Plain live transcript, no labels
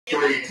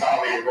3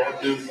 Talia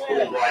Rogers,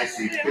 4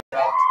 Lacey Pitter,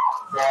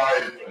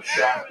 5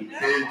 Sharky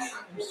Kids,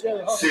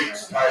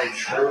 6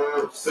 Paige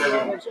Hall,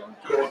 7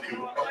 Courtney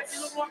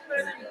Watts,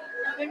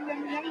 8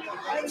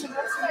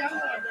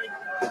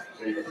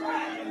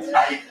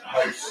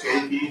 Hope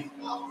Skanky,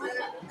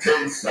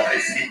 10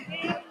 Stacey,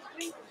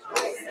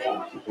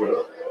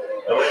 11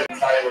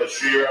 Taylor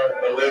Shearer,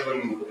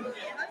 11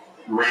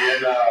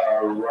 Rihanna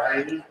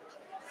Rain,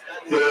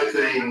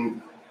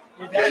 13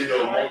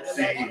 Kendall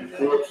Moxie,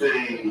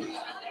 14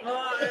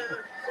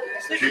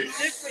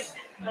 Chips,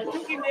 I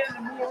took him down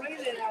to Maureen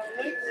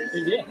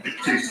and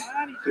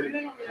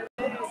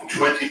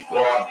 20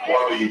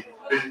 Chloe,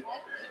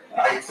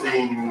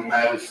 18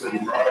 Madison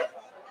Wright,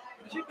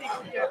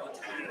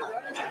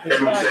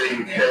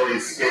 17 Kelly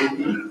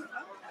Skanky,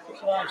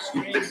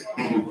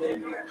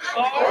 16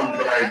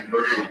 Andre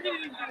Green.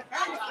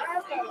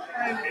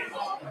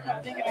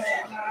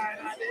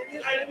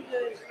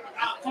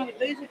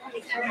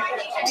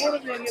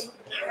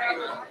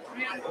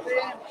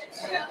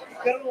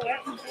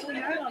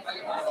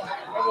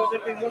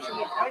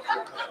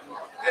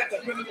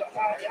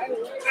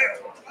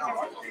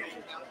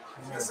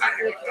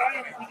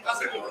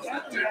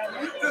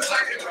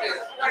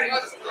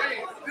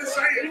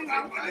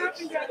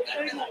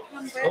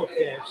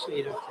 Okay, I see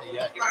it.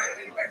 Yeah.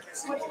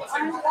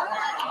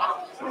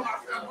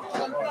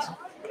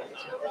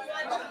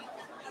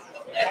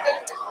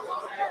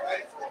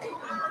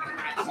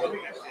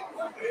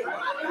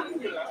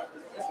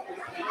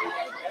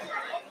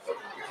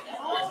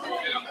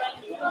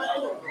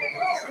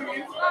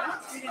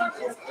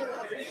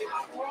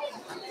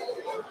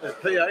 The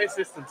PA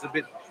system's a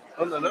bit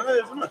on the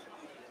nose, isn't it?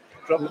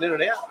 Dropping in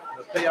and out.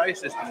 The PA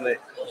system there.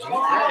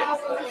 Yeah.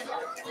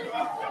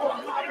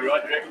 You're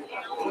right, Greg.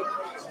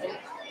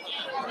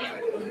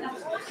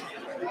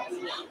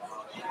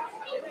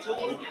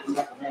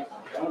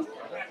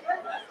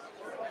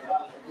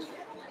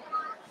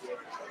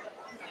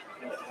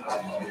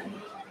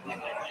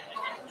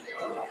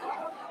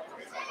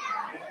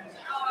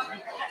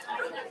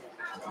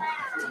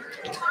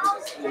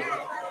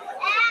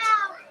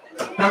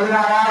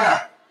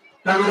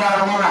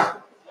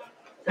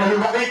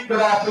 Everybody,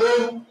 good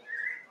afternoon.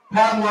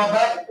 Pardon my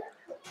back.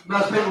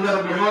 Most people that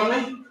are behind me,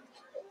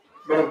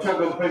 but I'm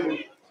talking to people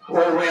all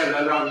around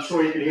and I'm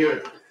sure you can hear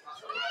it.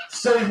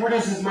 Steve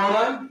Willis is my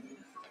name.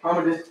 I'm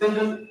a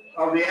descendant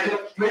of the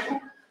Andalusian people.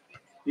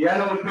 The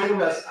Andalusian people,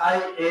 that's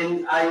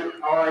A-N-A-I-W-A-N.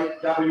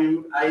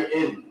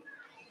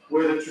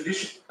 We're the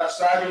traditional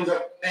custodians of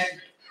the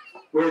land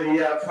where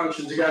the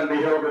functions are going to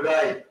be held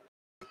today.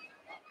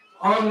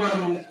 I'm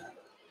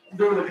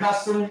doing the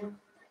custom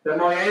that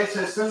my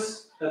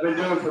ancestors have been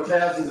doing for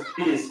thousands of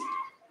years,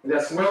 and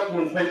that's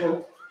welcoming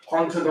people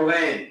onto the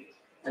land.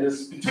 And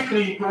it's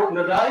particularly important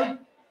today,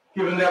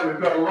 given that we've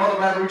got a lot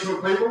of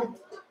Aboriginal people,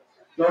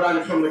 not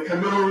only from the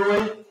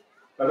Kamilaroi,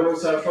 but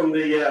also from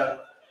the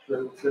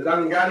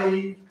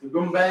Dungari, the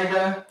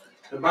Gumbaga,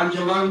 the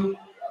Bunjalung,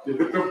 the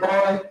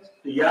Bikarabai,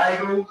 the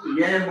Yagal,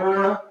 the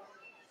Yambora,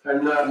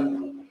 and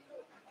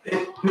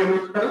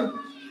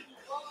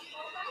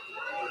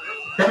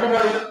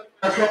everybody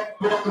that's got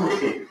welcome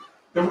here.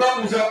 The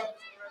welcome's up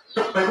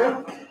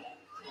people.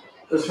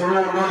 It's for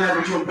all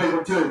non-Aboriginal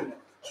people too.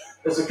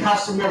 It's a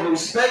custom of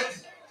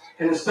respect,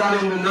 and it's done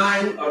in the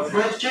name of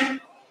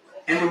friendship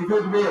and in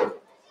goodwill.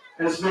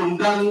 And it's been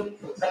done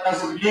for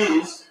thousands of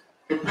years.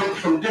 People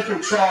from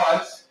different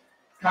tribes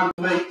come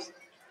to meet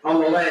on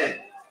the land.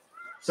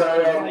 So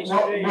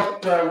what we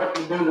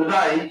do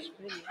today,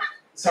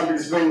 something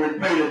that's been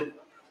repeated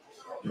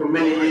for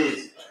many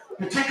years,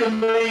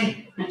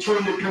 particularly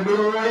between the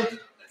Kamilaroi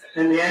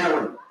and the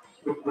Andalusian,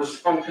 with a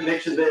strong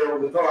connection there all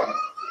the time.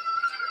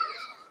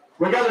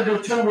 We're going to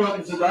do 2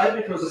 welcomes today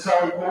because it's so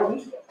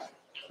important.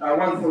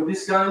 One for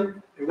this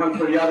game and one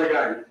for the other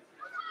game.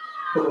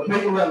 For the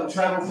people that have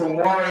travelled from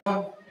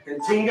Warialda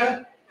and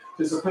Tingha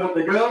to support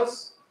the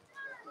girls,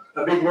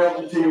 a big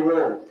welcome to you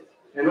all.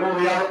 And all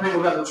the other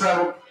people that have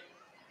travelled,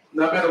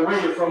 no matter where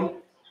you're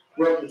from,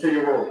 welcome to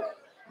you all.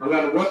 I'm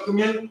going to welcome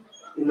you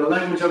in the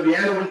language of the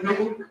Andalusian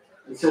people.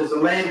 It says the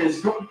land is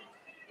good,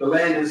 the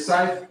land is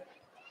safe,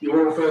 you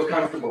all feel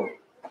comfortable.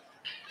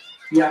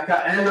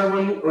 Yaka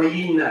Andalusian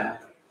Oyina,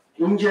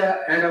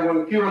 Inja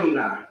Andalusian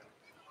Kiwana.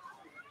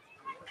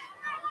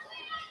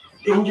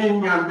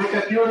 Injin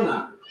Yambeka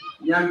Kiwana,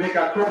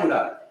 Yambeka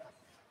Konda.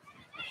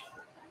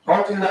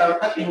 Hotina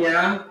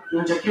Rakinya,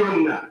 Inja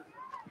Kiwana,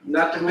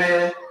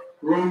 Natame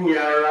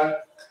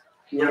Runyara,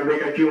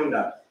 Yambeka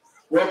Kiwana.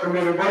 Welcome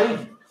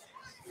everybody.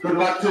 Good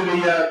luck to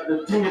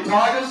the Tingha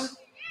Tigers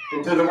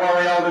and to the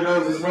Warialda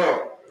girls as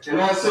well. And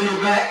I'll see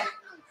you back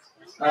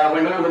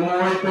when all the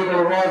Maori people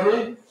arrive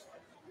here,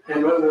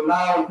 and when the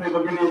Maori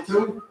people get here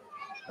too,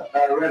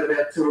 around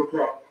about 2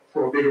 o'clock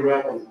for a bigger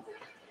welcome.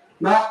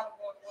 Now,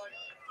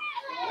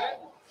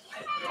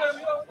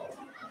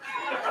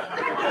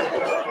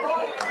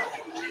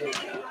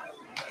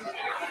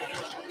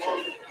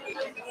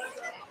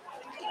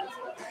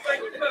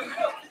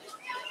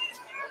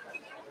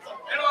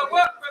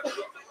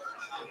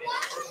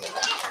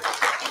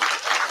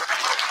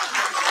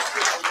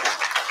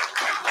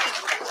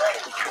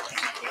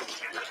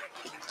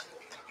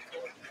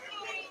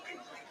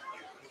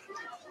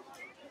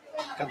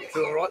 Coming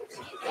through all right.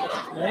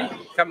 Eh?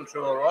 Coming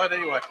through all right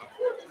anyway.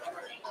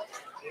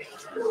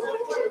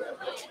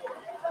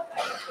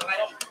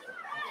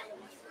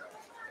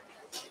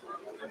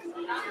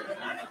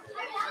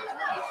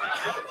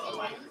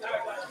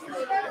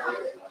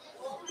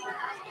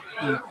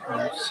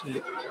 Let's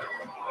see.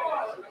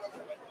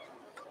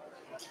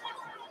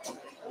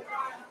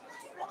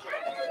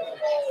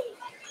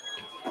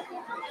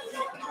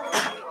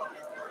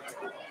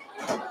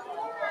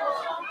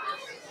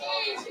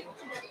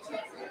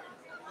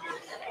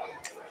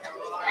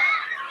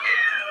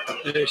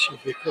 They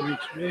should be coming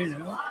through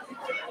now.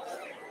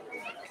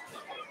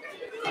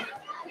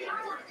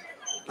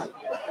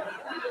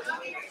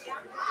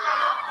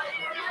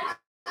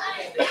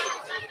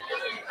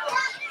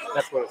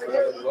 That's what it's like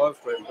in the live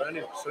stream, don't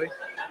you? See?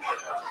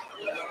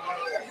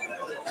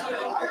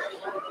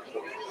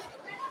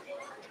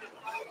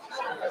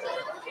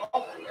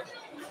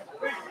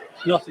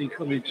 Nothing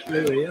coming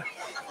through here.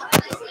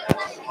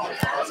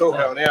 It's all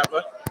going out,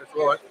 though. That's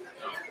right.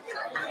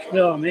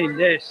 No, I mean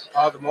this.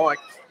 Oh, the mic.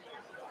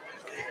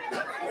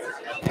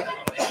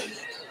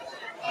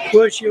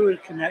 Where's your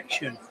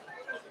connection?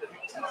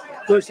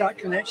 Where's that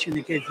connection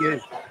they give you?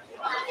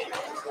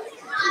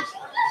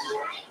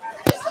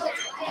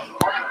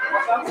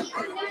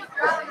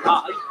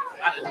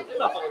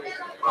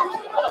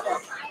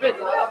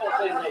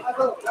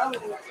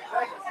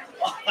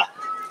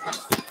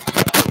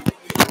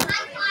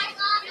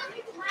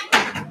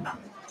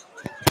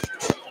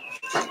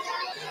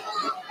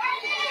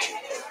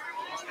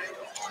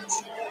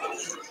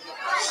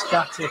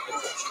 Static.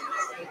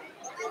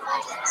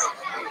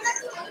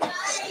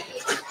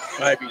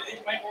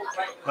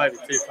 Maybe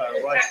too far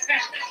away.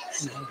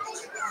 No.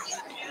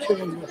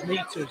 200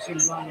 metres in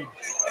line.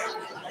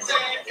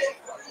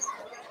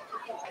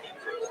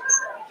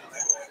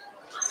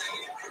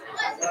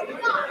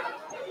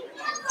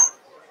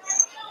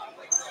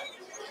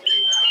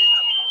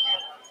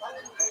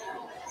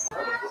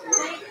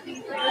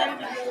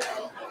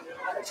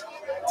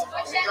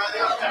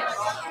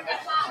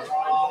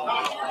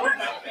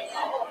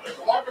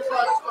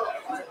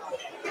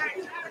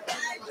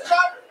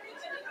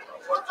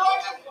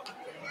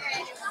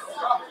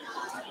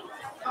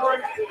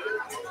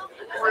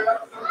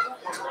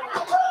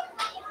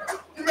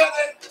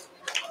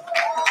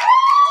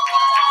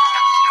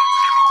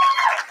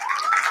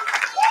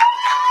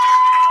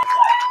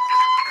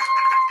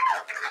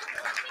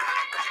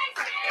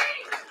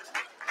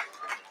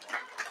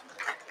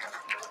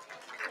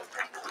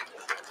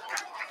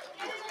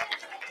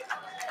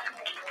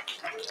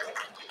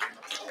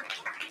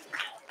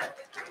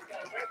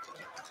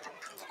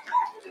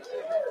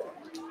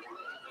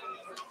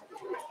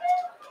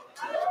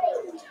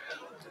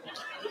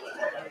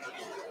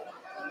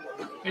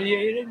 Can you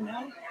hear him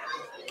now?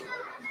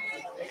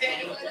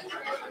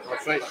 I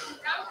think.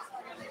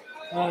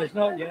 Oh, it's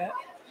not yet.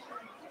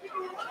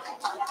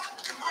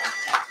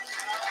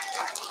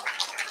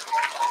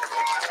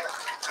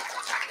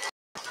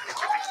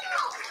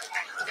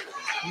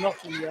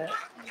 Nothing yet.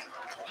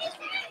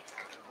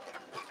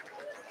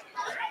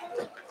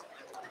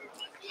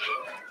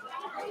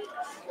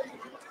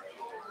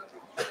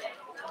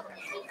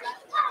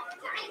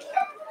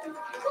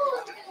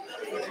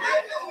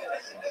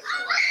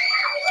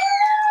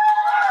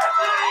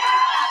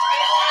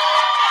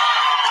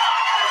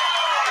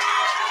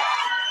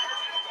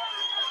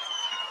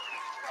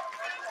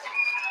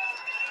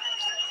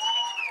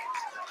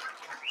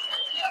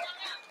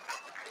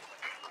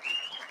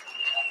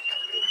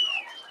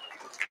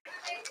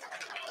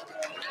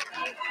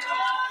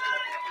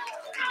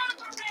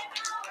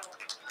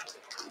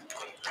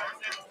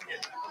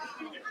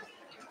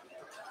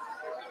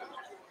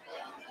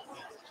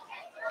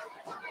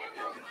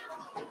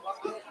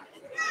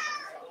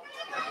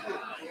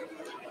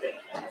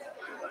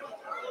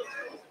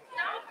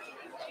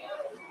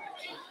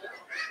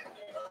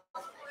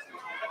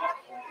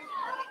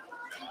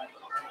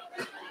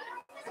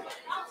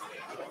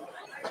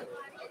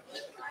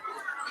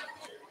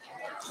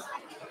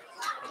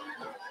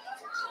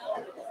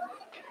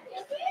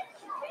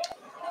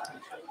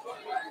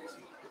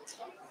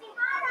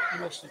 I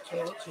must have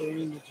talked to her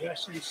in the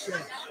dressing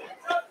sense.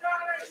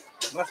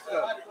 Must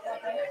go.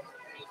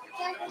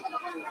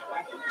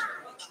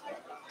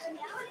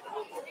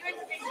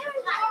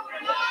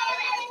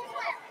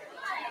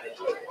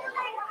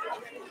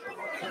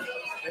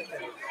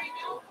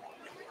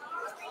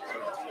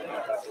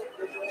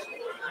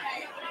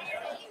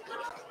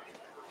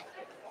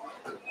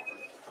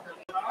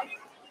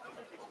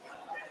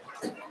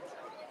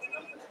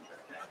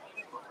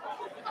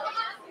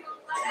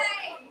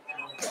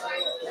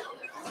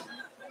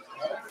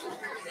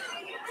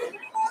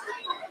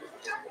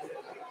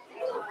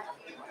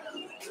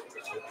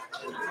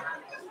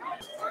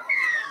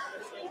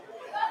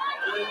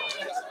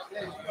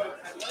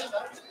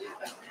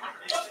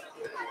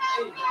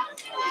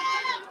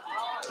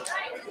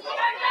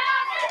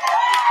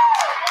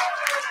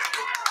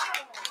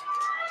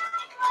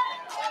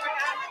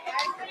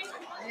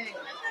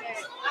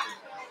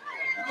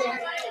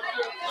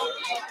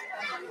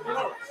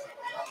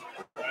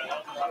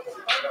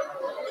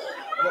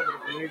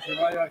 easy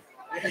way.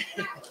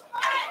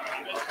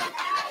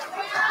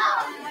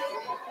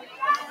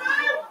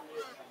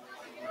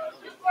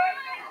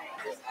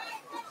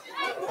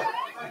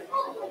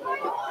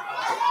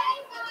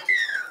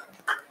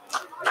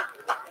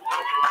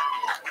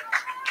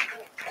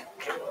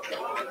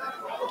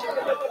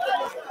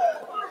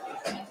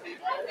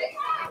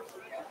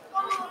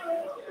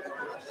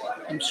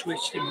 I'm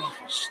switched him off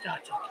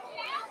static.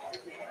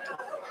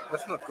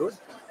 That's not good.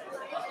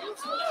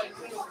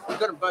 You've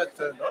got them both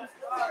turned on.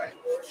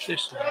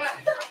 This one.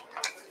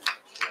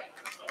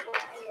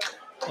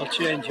 I'll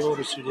change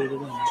yours to the other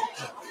one.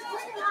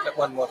 That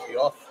one might be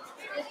off.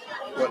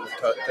 One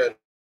turned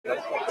on.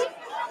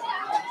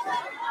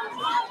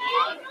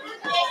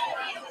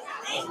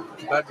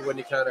 Bad when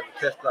you can't have a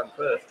test run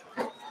first,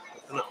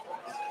 isn't it?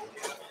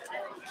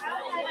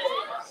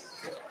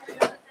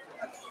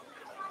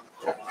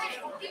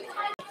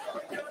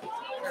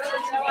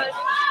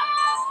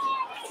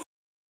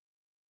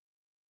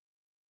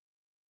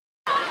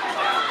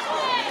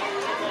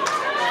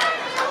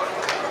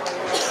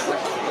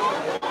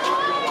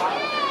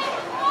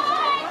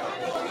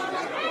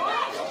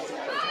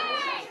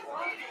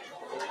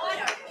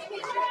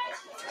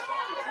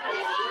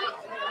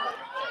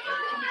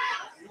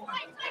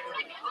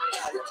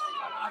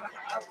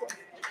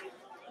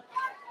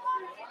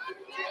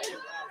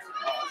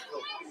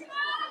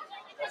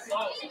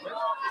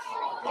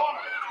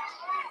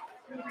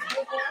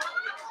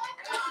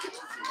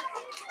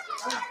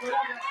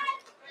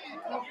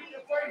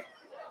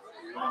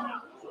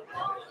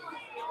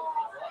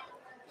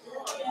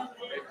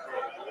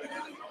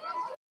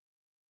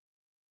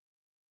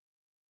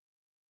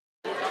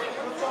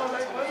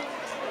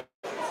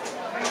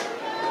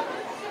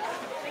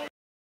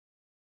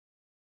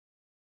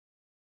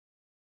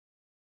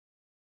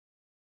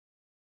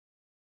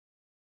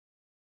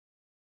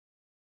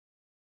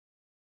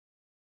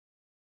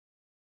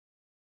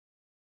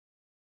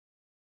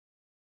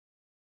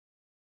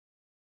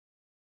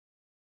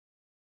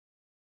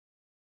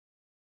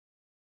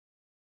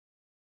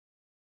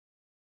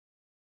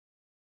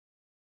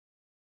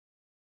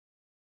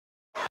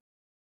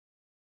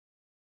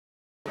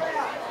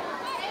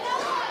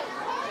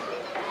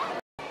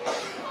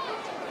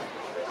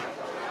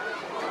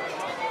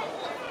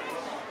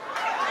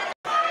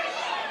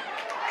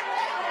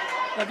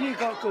 Have you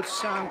got good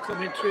sound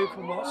coming through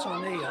from what's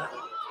on here?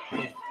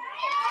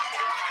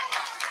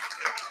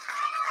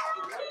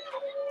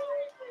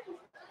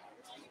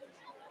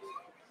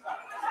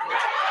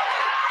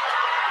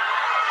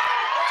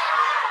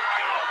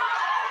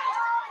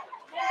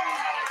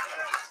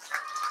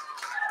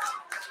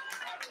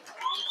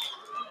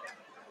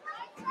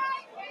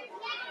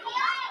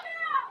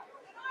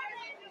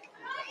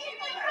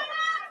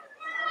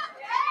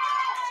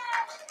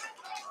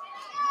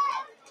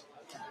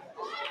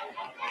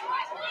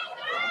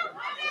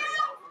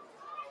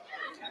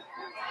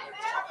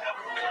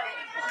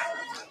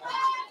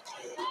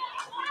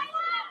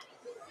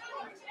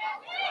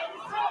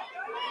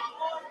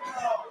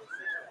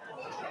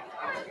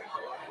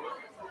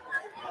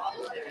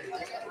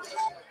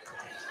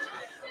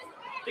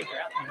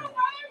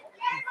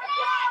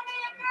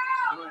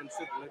 Ryan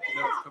said to let you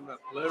know it's coming up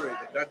blurry,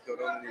 but Dad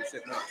got on and he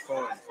said no, it's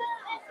fine.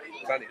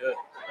 It's only her.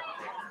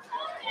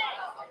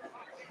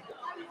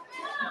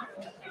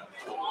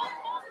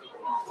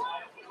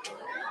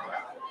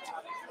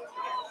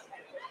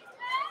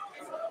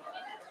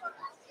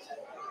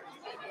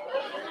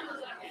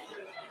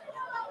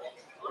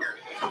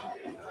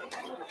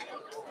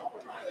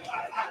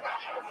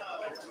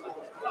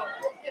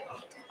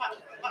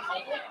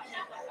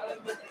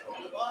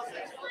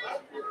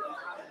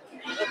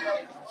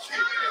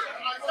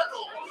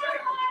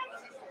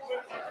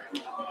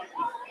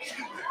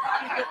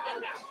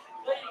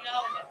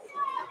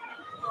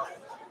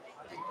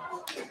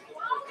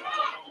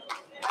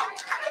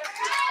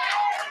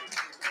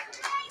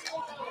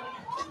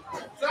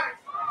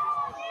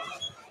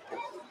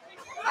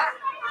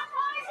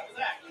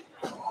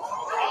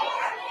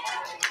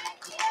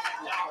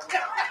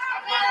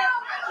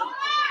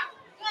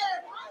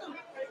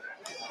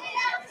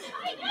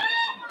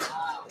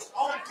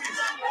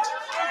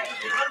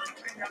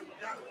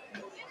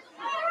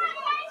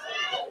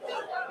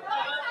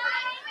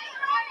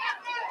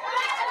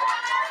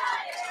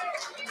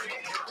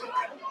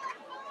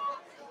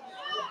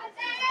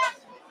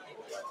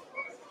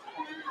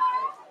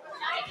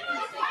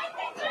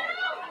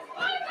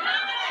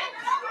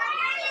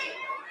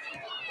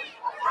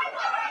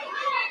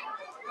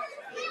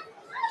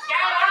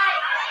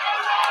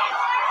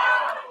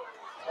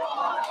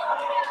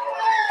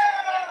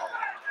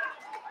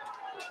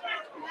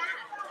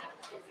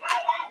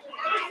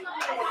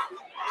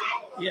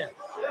 Yeah.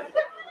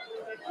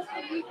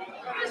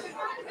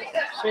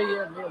 See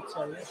you, and he'll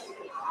tell you.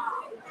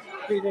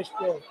 See this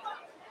bloke.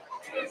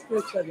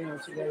 He'll tell you how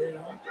to get it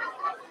on.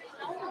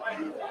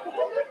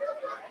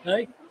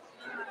 Hey?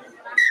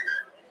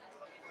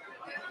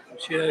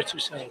 She hurt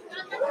herself.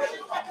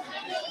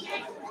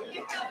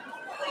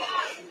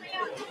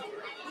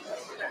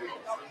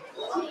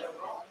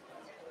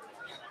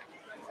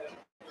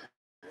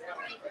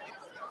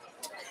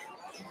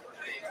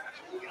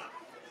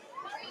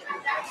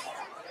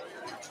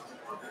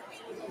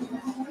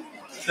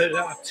 At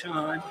that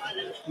time,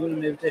 I'm going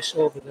to move this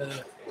over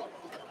there.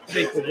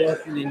 People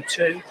walking in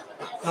two.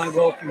 I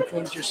walk in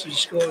front just as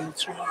it's going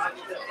through.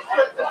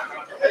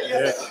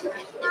 Yeah.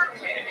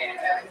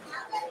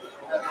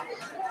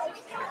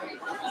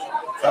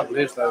 The trouble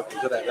is, though,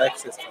 we've got to have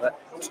access to that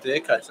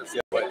staircase. That's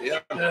the other way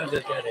down. No,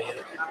 they're dead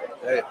here.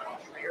 Yeah.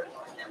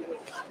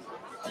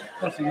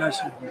 Nothing else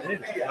you can do.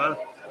 No.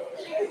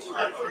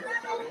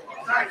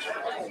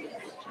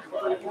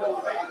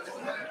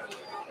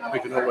 We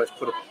can always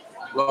put a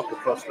block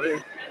across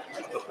there.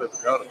 Stop people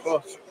going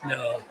across.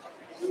 No.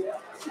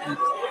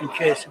 In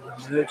case of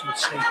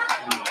emergency.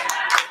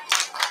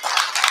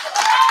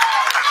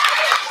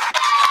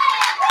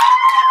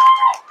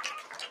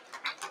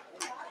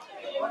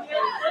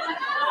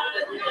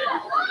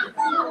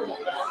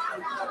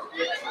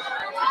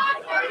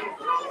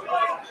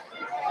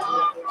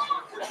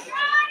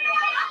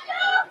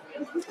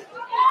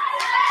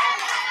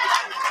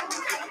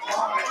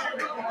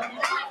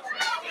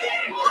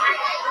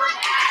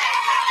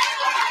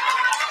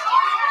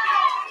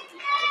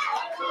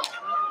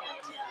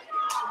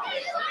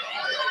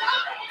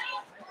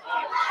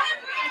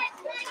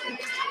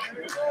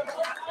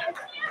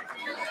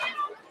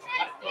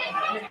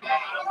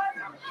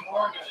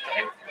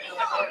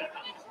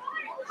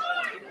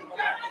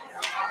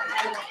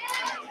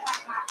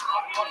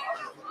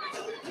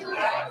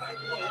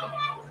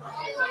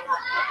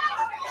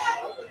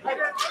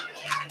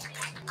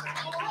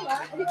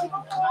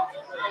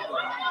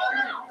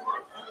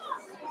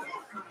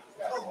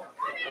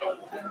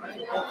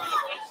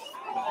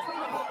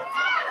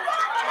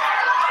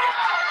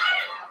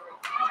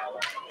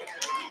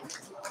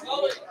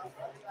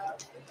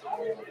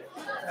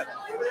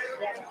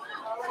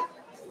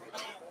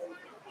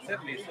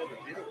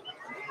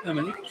 How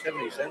many?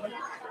 77.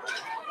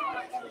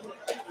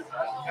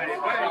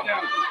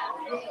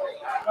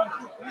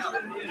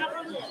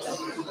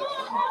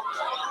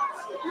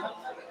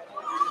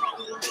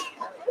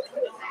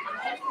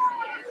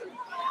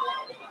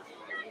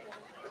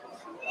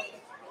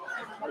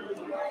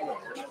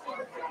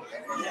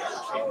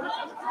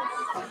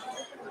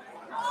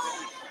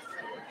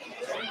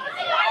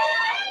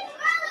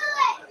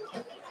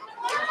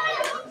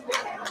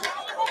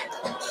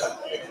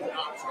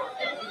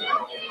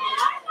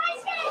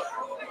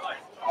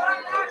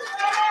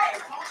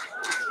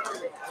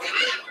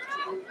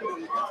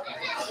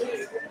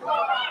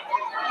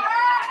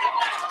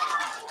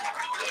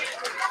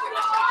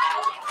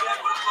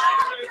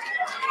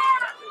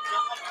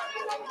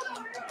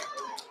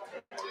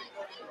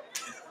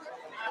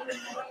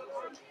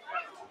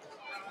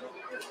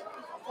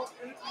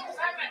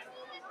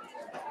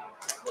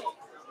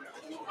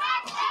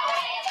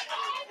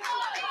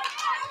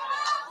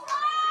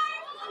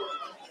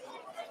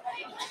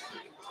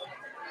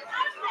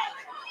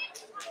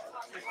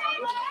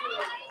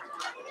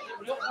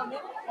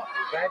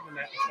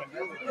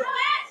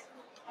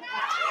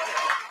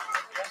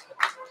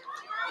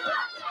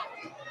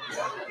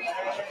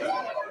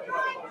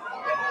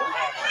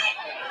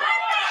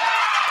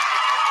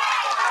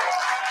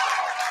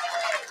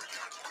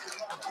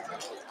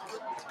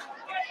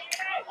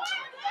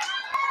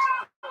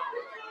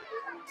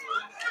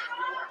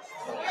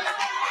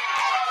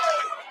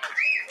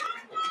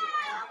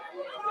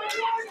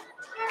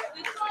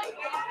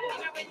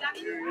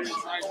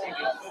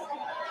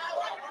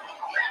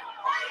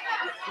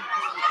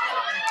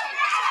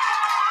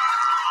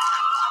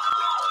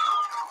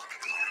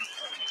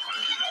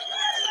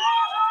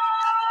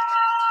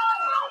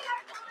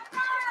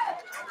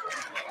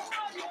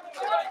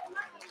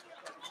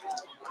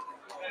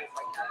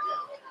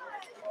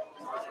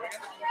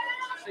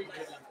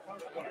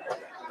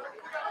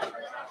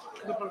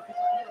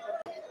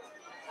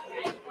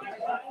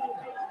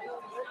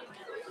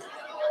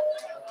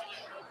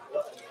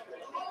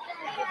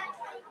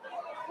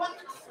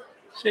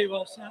 See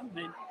what's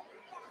happening.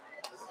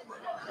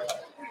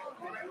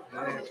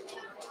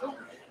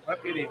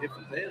 Won't be any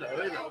different there,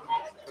 though, either.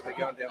 Because they're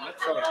going down that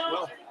side as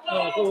well.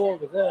 Oh, go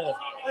over there.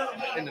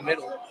 In the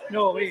middle.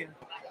 No, here.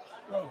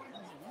 Oh.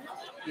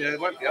 Yeah, it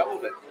won't be able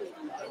to.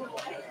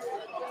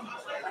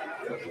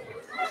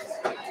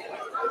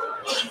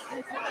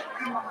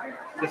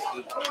 This is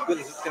as good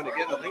as it's going to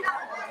get, I think.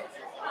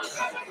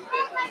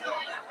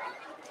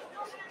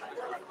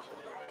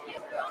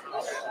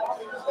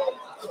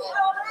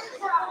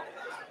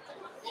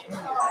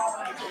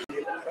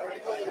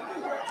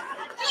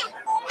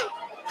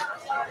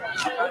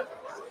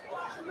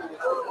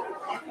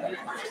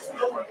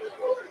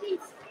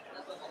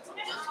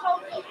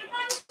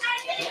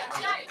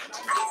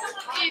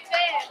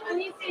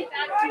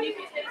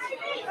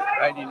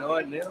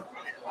 $89 now.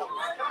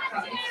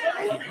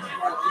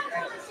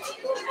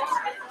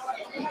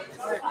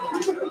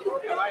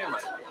 How are you,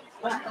 mate?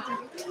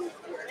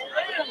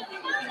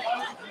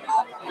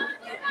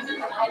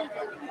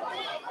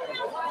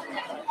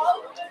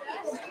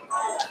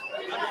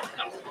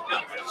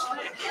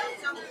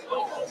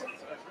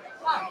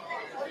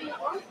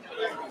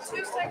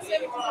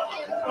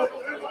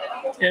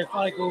 Yeah, if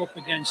I go up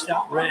against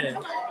that rail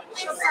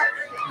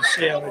and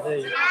see how it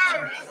is,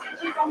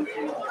 we've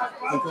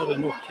got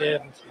enough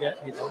cable to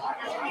get me there.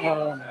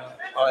 Oh no.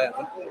 I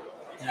haven't.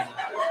 Yeah.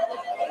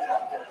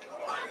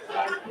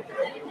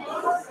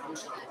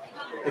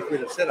 If we'd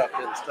have set up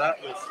at the start,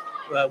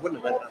 well,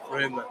 wouldn't have had enough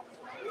room. But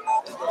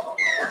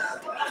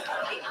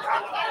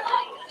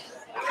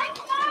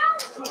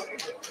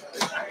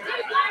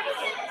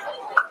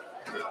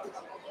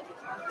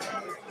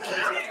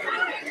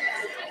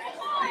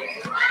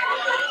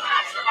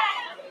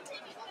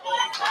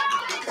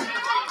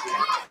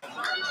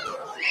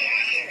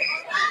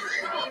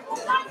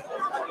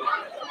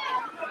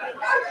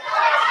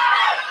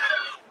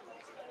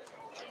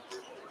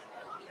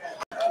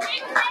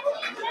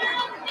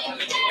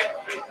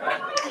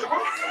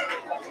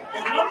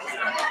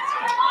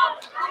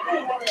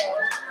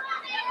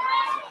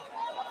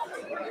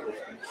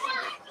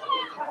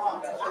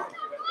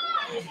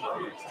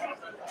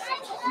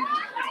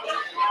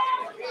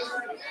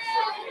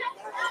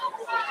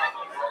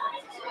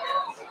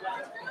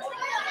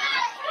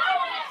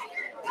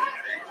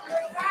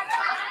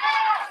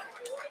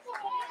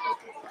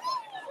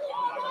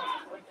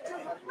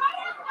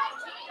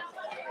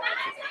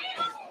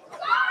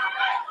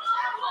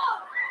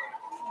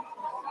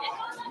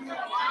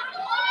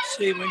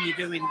See, when you're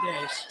doing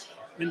this,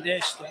 when they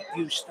stop,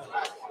 you stop.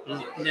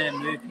 And they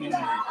move, you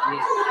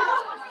move.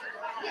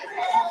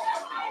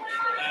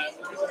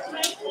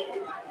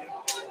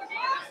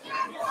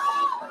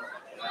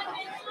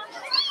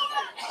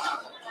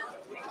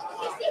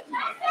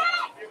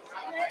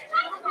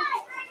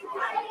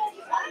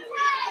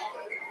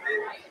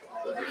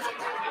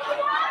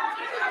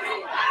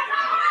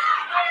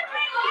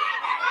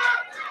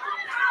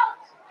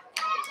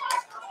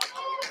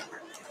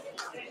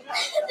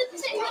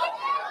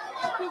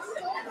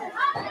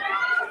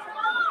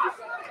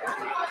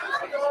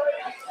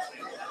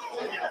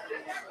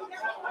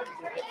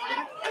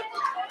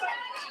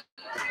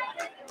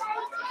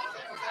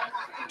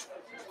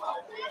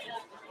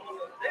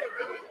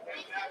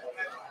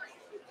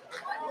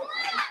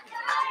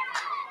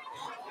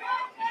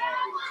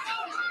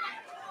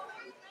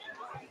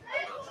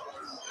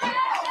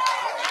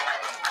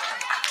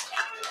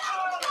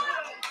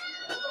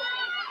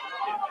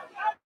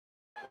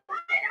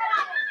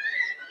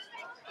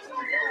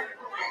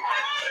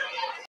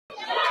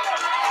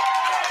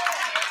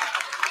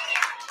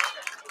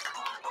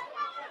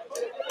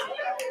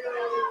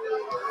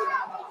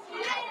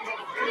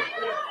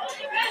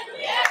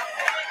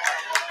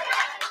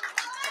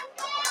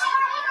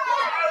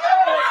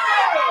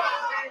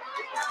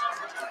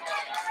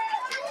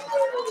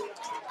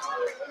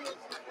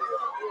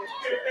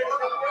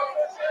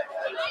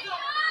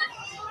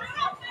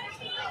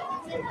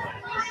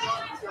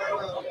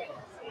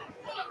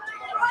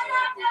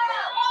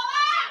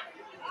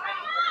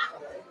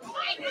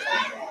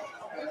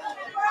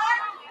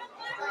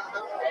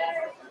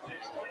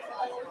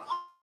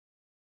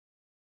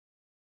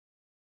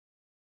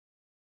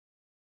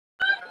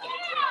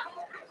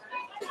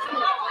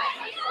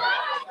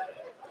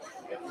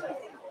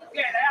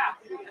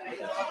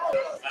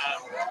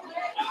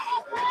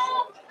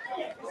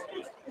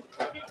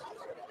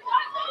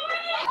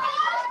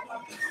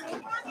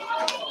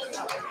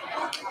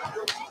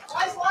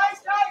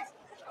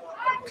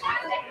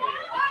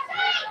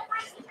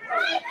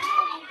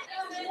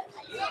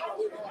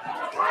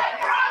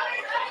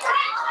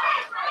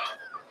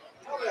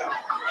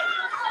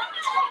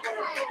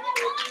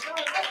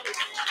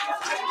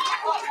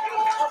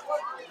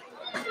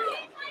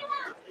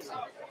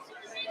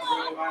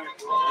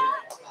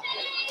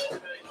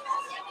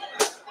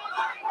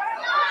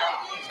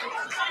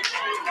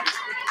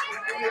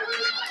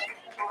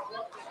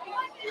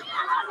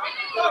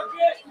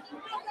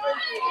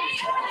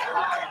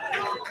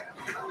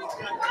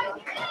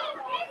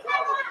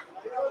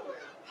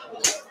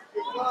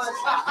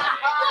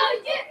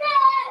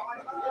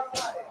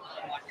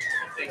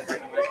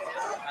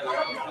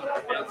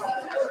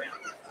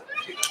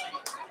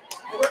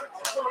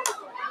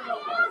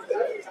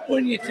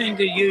 Wouldn't you think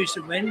they use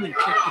the wind and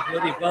kick the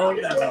bloody ball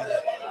down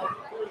there?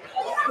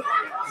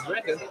 I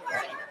reckon.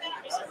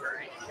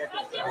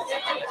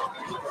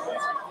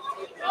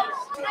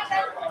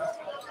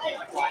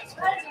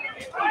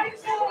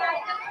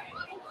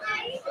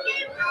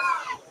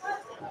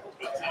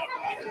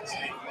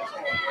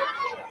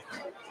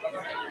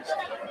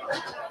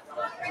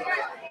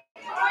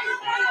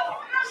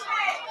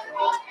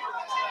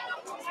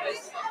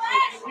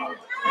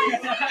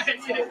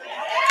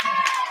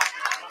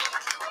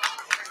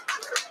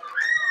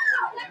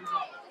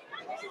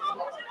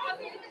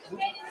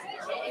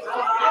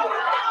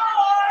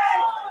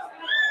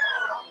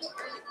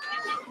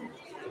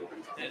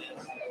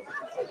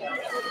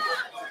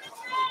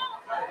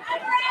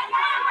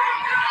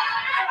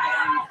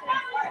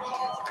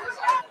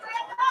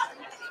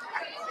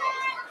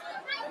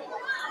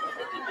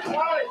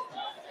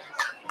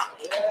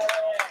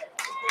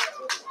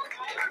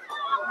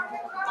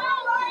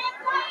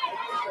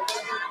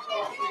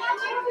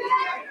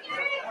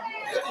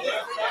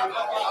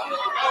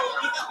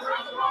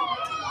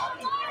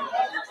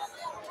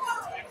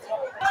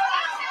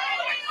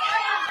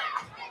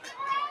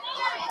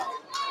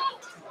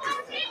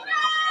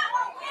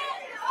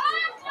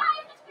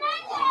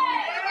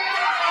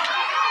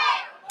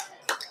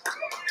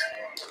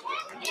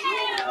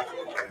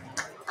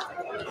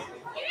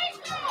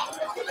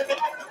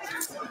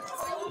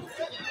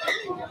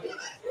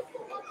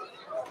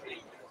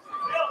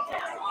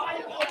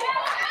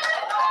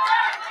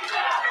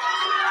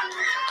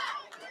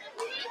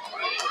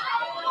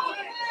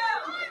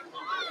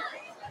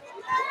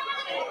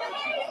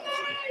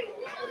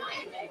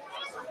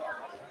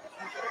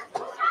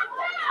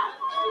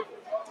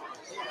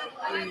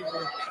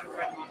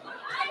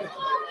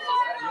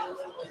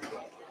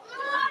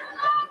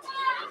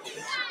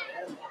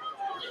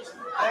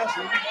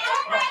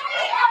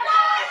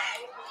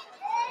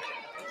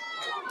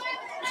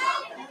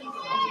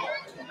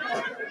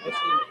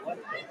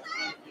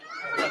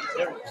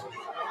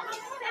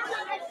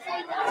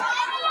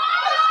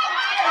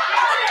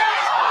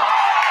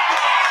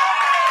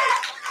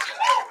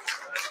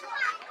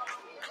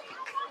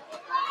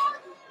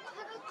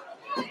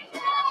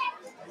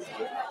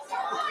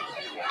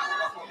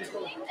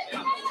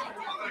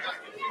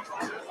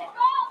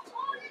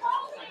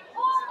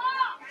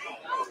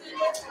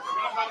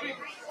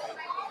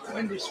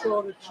 they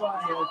scored a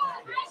try.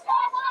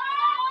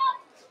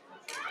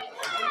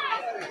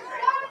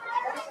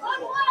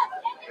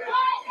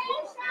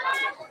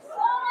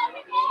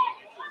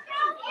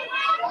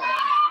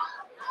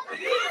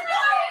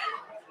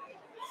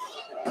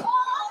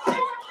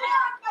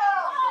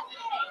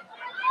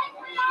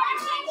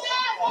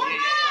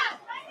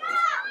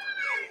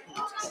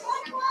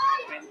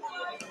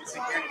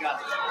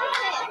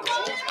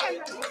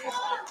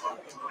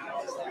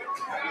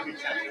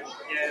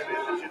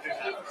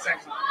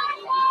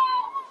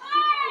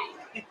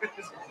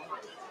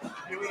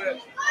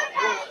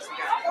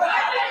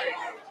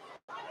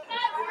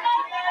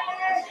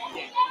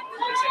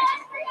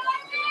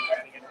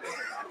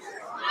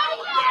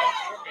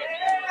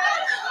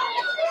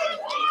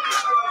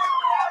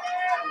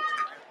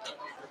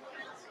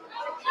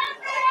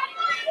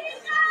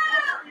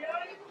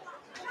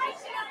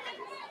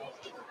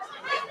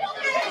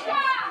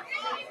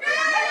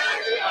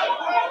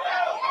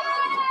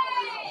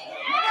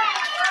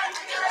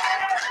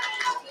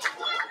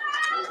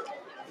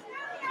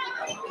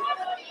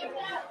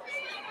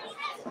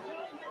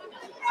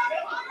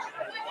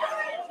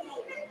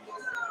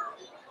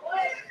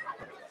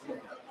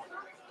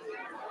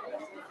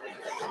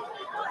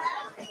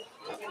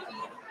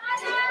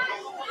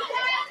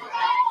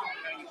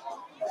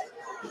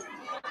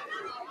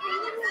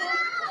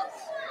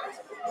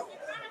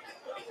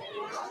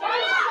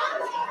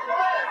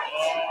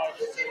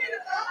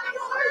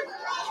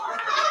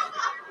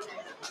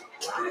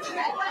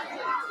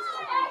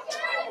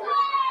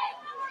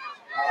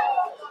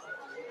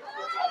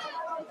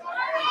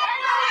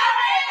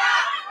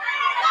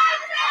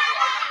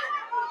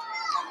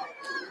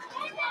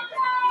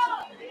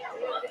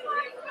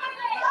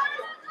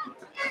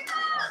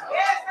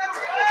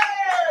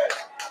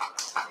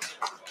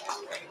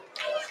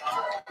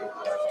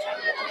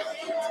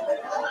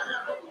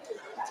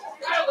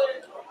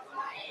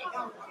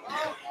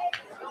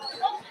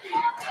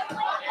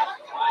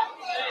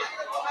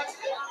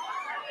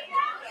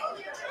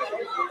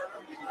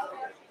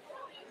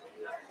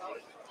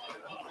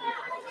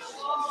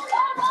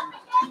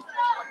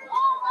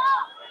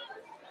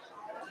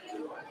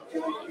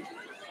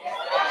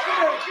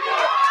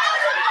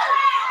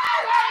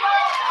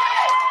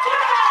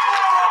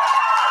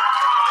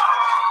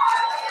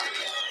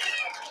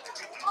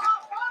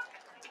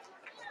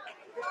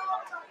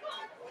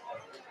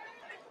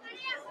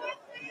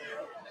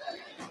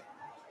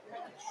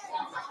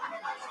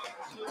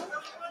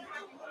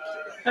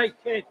 Hey,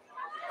 kid.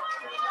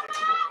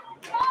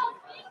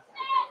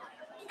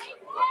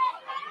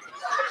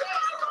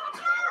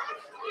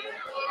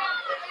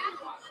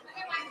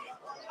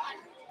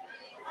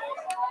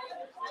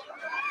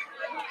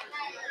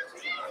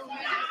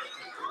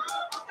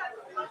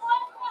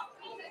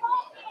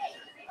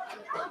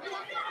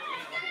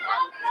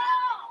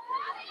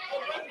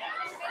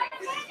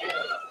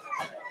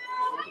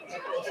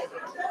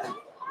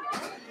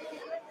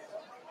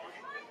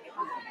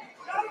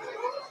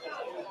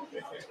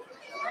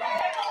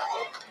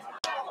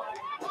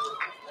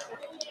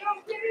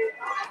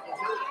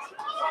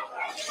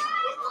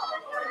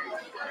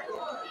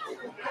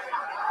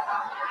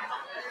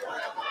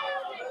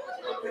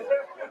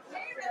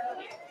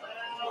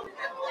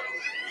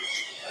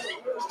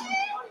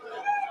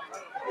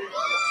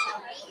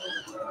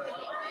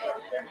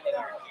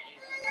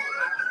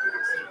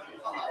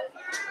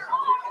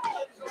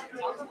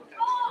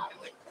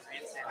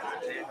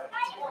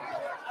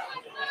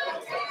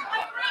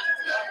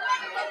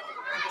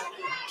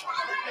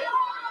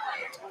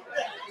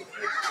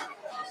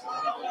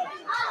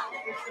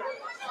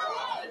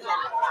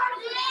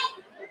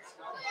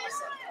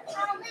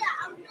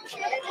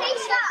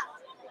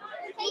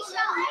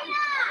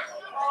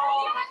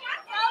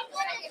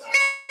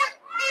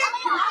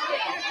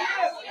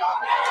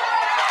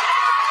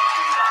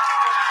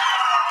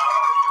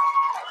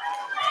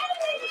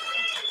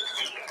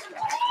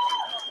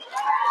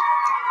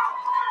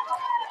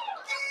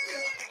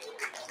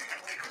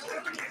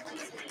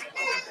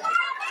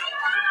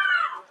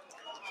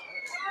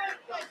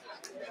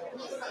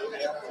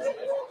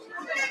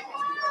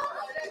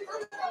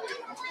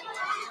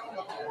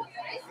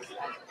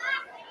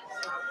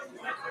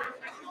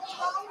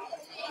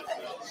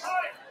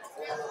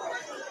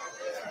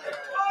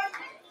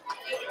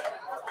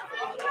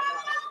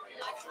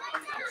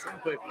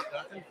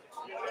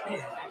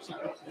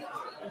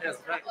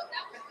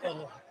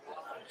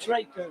 It's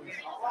right there.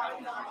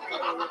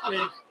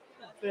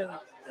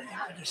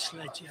 With a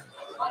sledgehammer.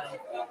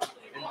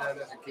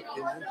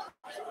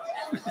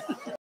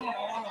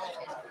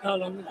 How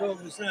long ago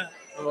was that?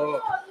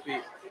 Oh,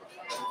 bit.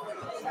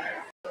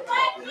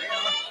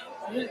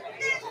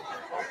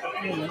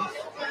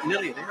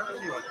 Nearly there,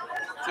 anyway.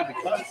 Should be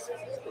close.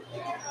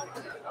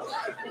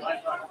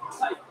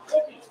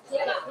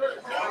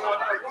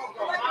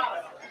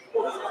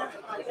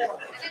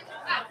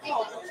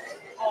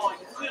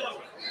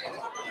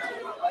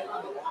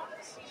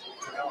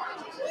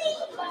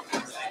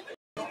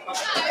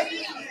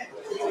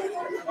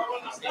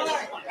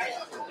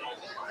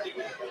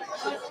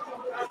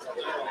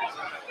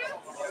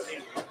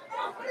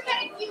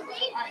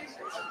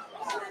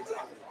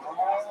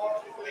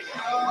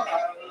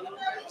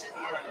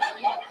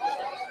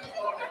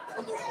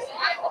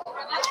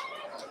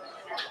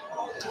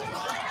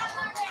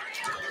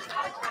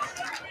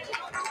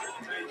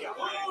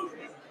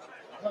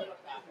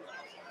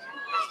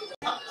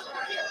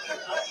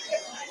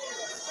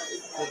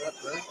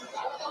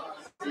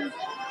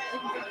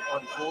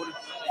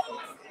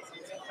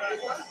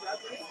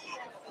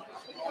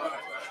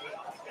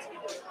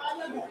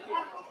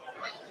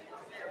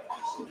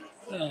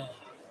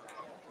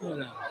 Oh,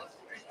 no.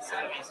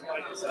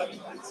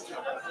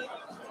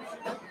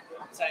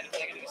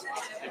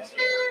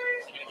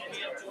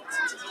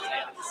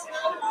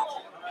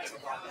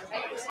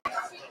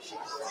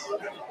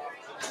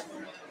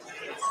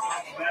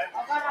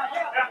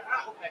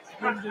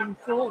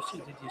 $140,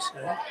 did you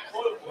say?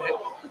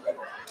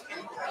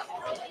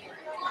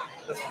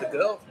 That's the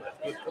girl.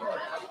 That's good for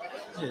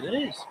her.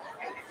 It is.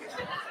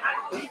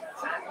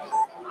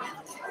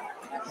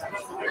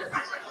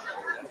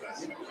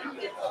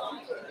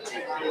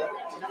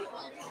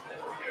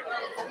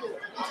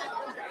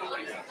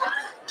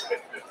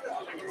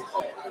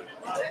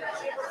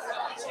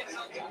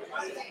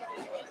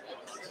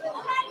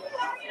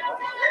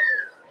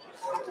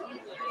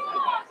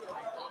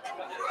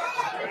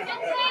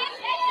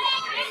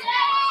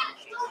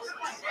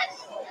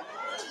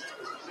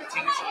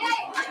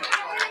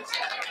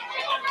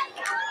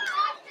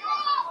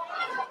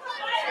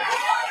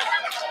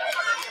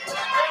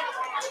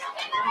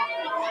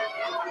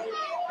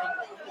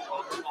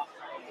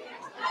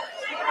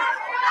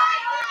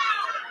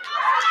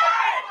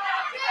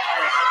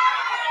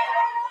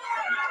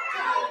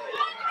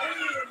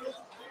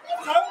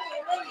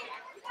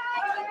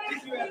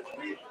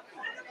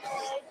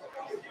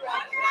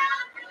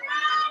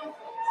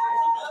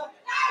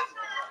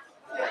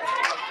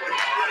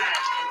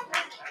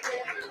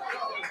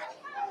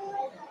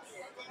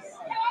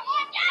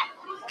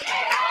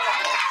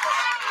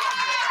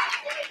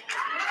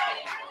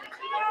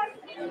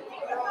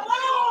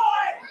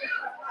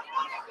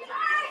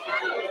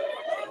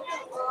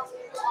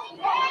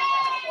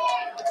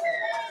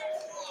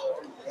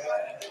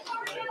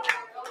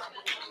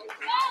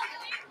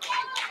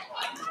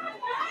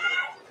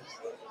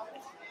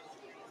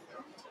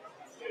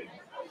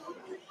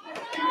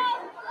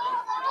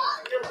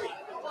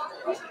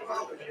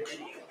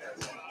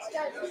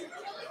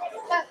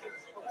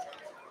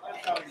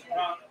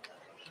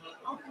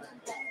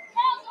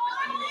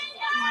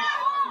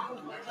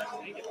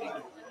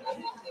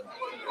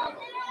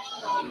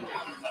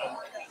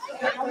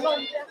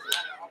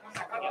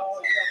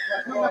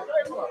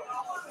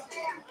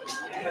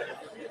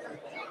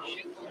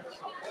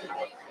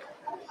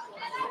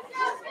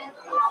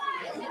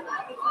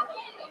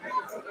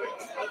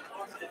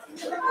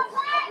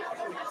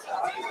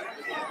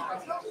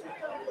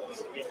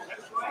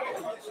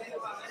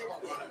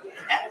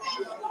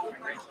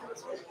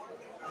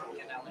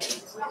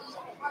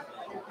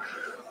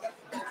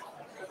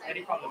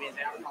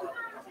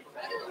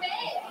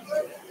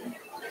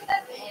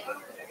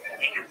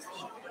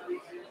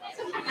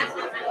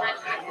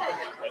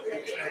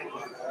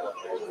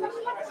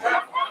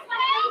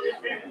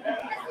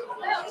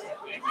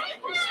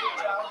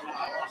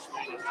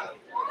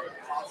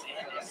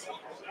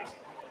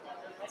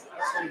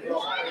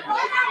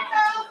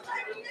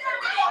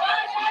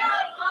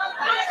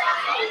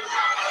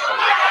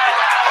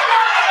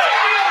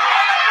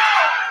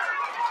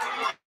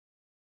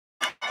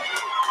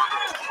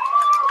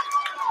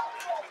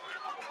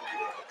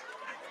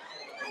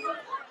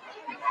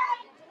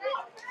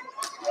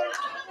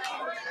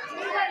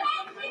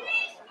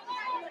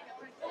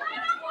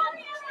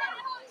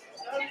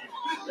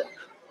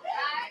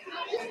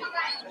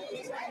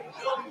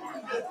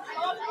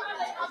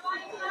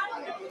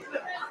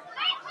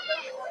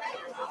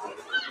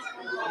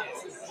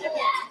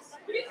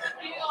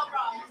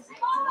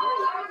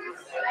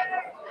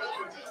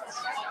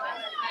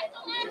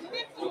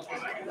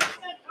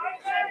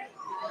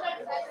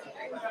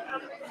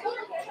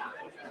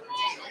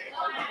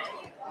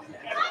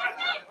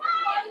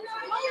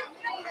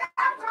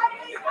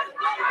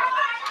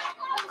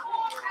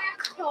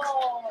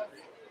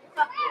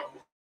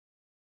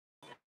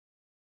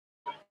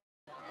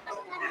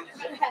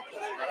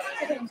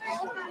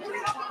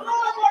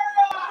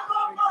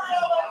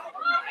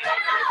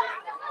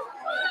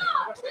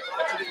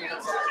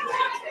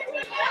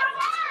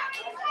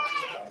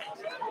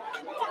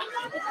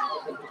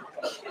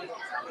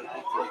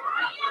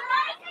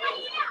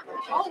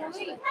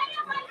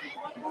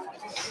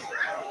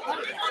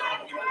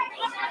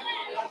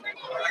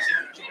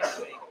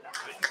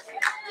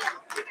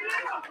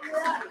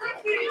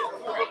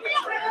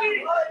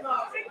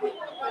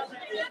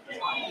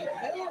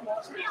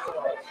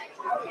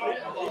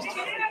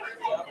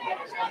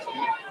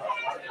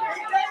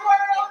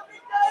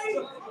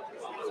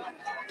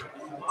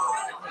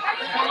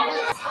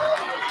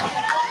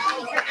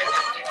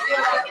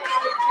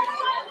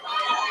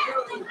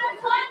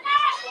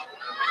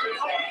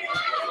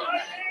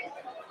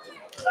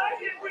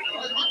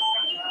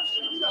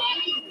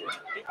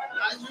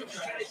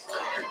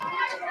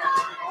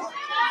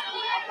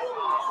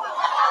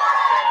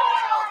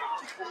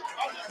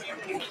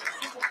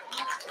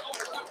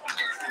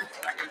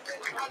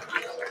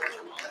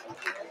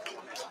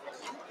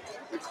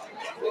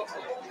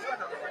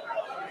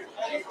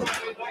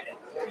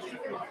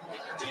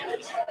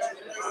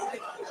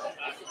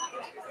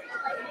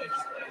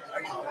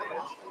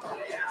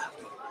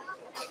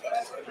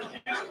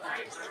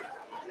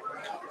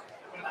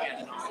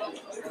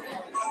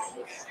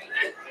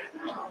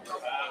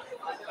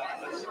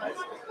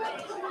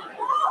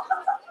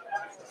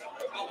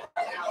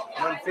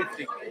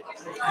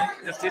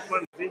 150. Just hit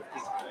 150.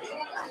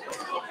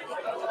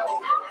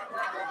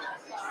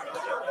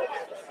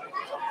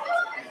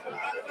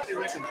 What do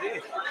you reckon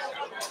there?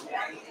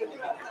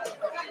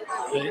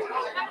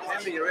 How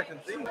many you reckon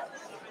there?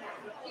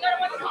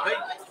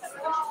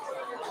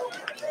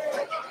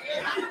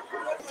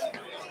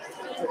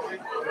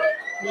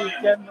 You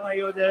get my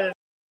other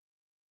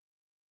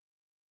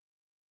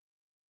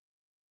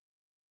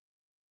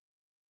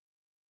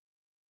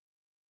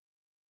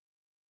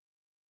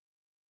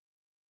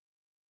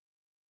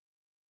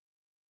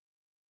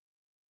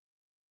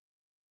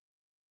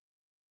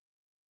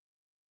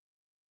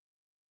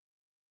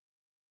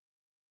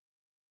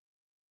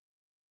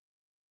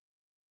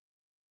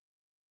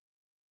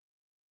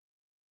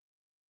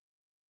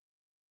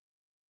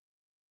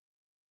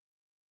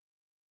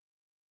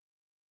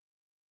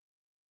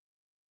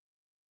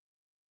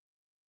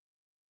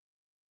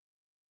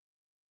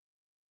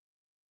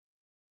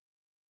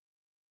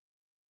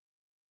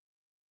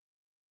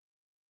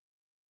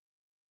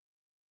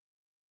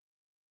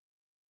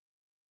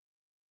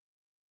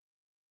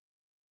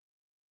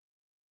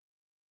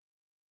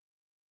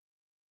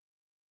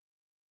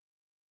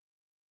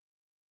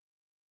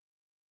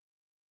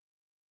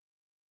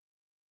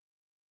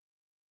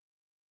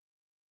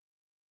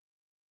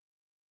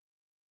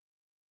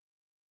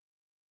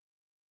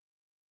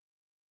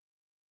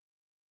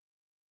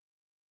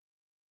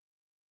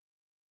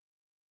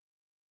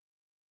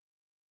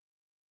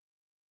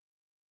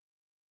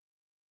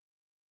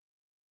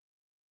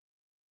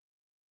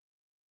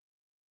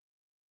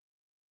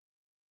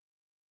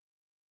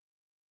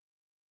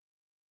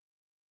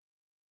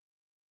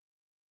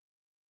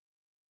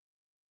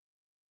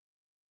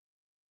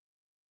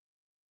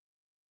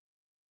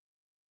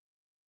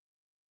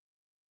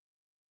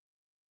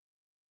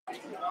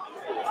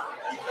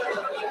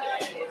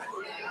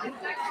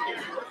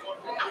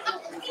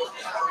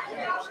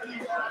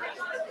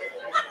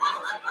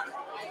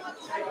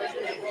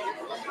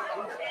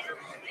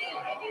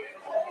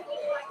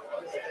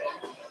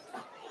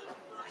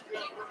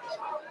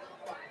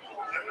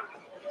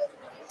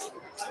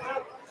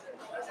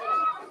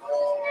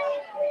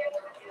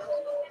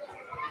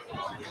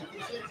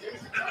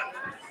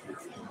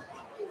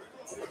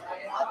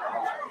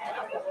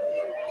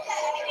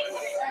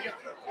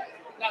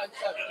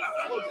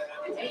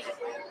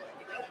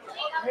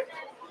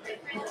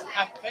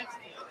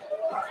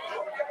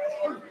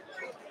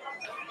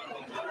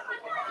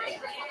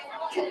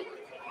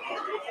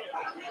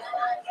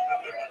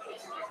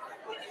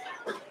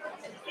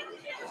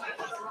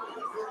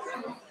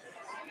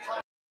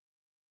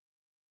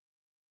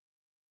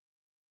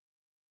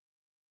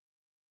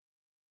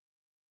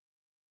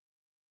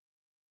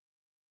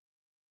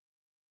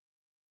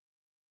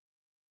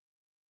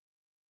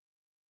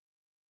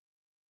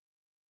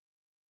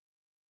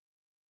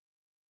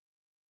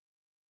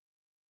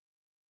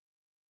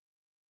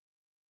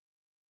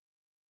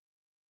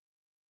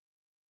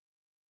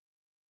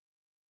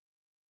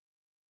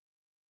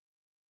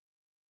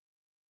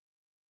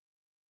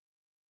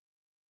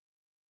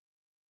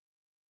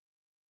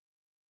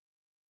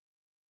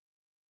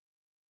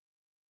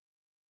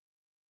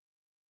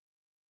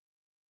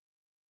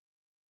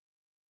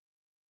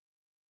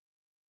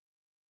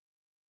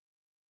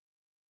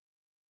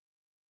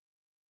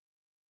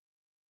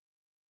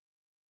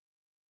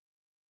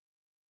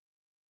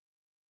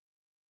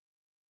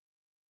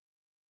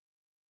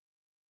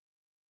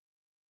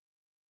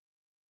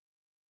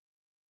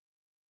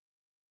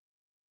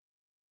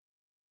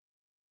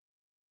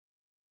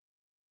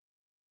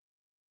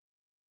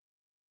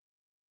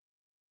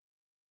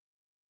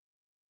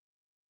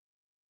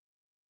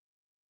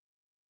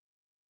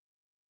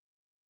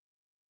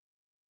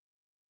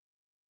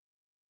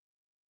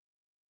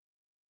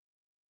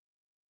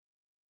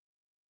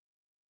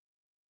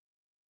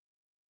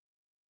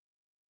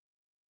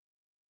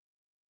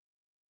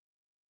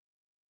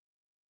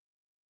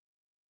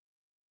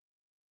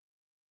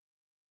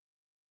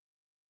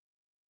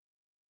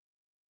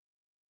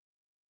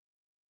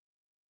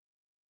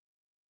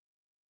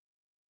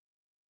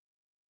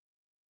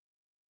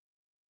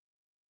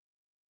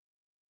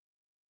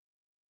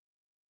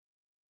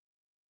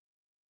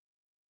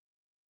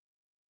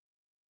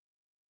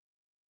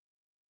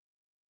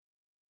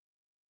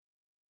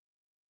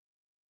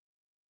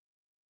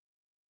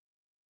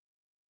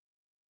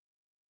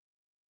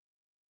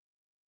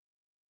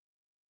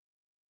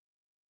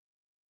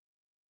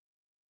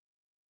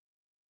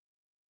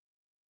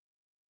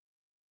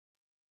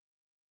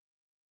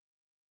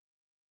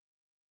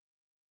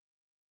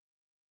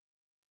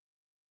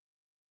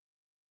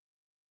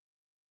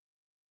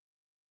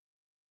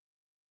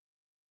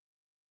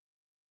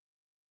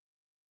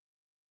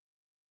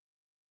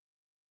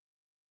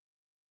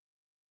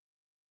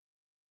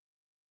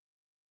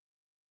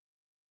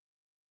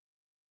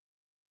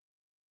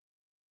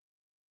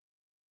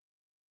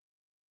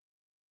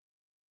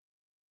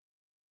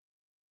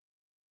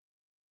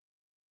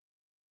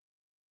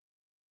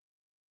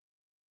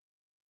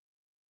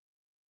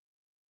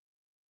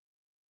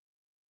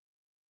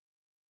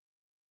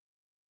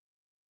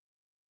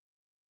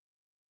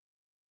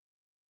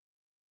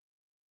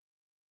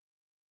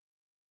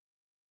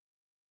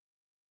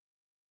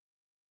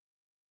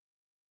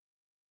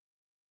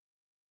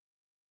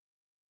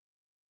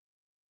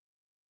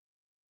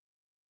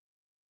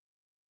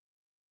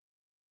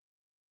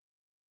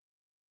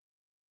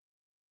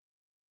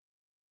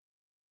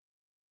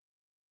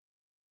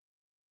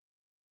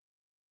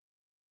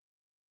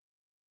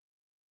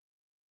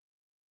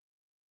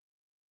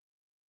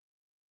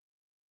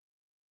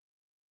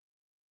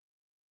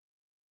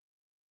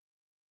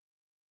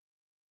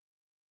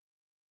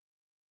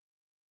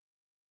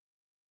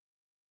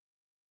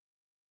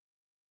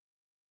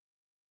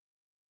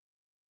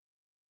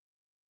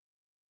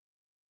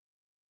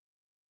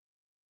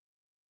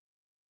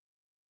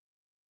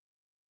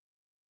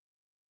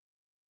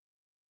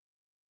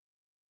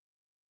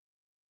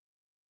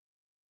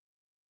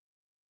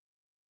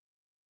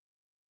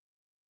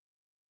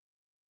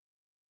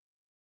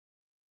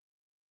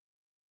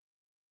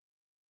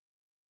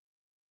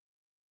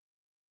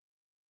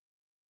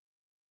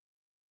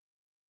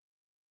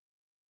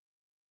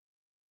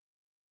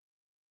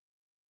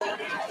Is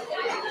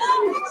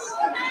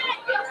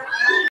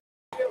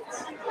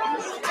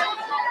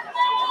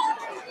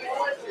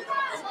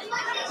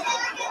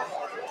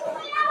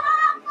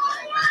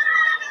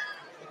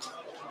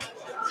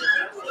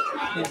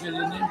it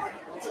in there?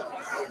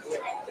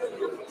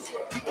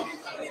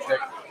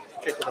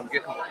 Check what I'm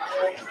getting. Like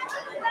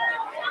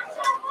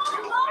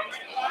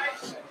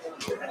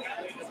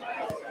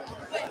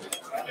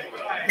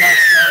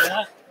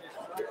that.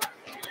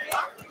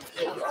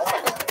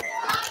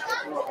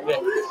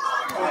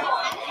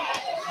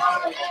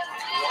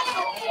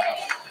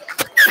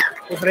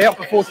 Was it out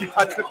before she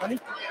touched it, honey?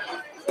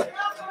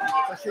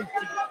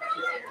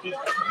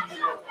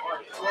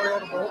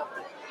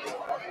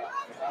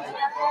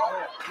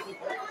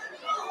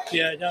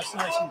 Yeah, that's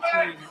nice and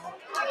clean.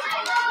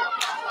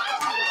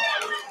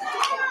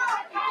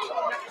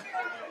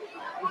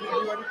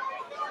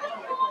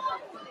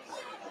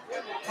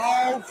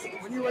 Oh,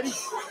 when you're ready,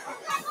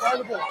 throw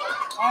the ball.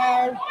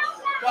 Oh,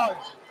 go.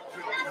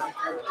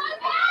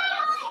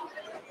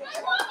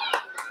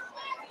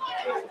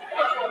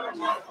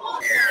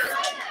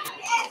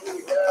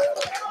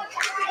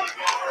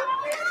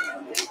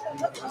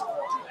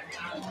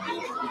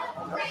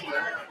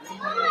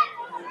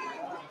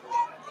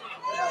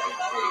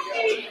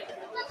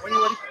 When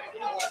you're ready,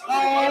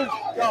 oh,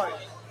 go.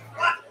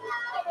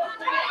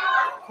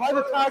 Play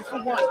the tag for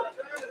one.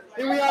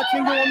 Here we are,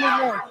 Tingha on the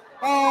line.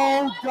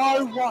 Oh,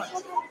 go one.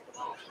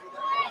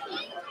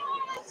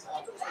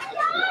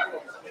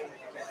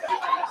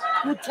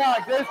 Good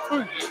tag, there's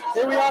two.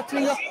 Here we are,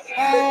 Tingha.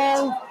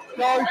 Oh,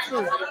 go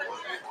two.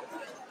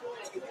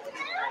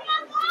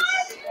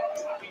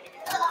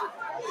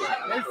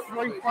 There's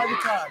three, play the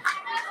tag.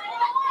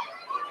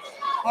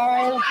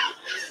 Oh,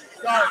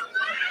 go.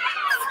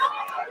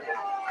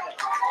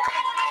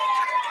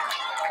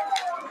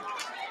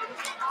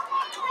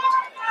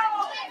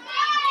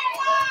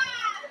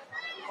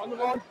 On the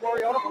line,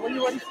 Warialda, when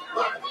you're ready.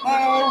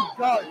 Oh,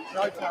 go.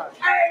 No tag.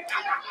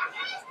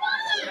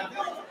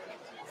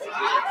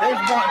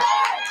 There's one.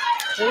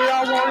 Here we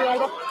are,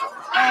 Warialda.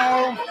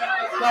 Oh,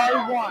 go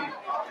one.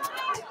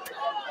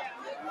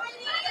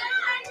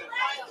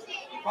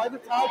 Play the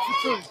tag for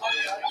two.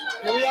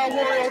 Here we are,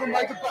 Warialda,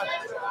 make it back.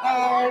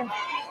 Oh,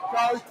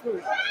 go two.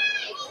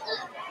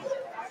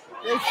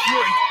 There's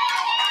three.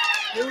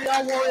 Here we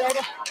are,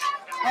 Warialda.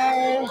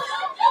 Oh,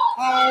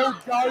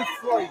 go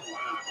three.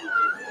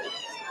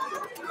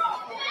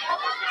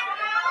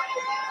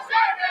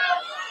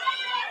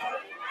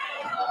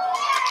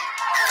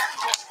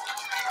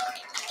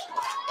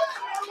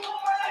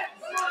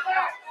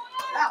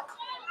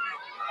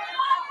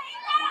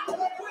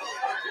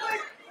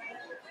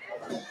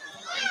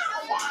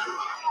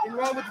 In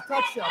line with the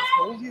touchdown,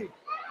 all you.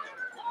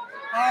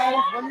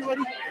 Oh, when you're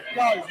ready,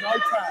 go, no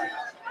tag.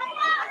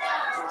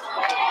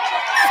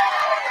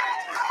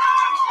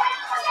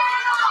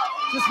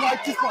 Just wait,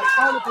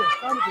 time it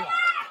down.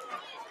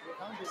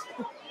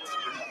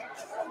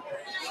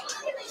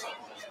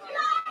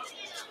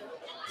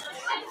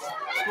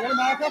 You want a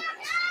marker?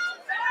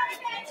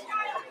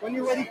 When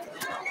you're ready,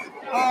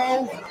 oh,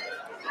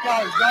 go,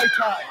 no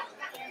tag.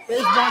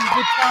 There's one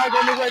good tag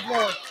on the red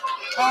line.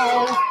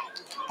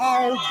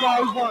 Oh, go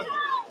one.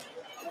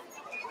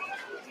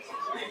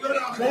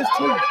 There's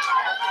two.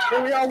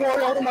 Here we are,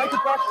 Warialda, make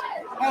it back.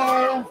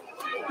 Oh,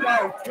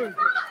 go two.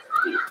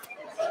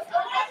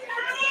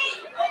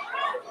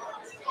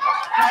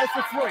 Play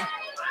for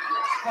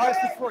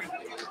three.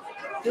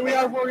 Here we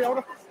are,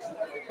 Warialda.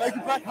 Make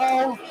it back.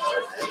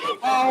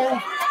 Oh,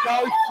 go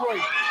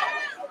three.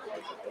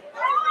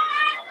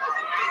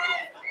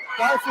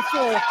 Play for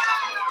four.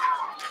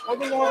 On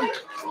the line.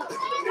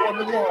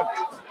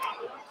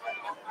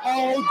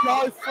 Oh, go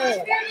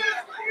four.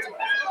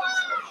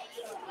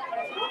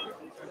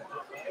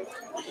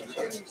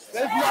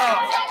 There's Mark.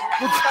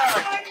 Good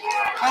tag.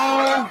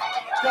 Oh,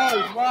 go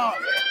Mark.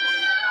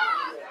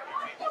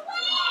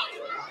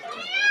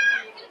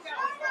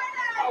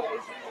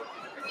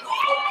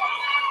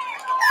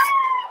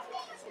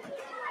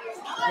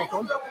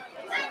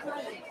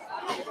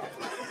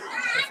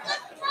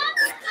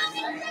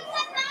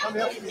 Come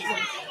out.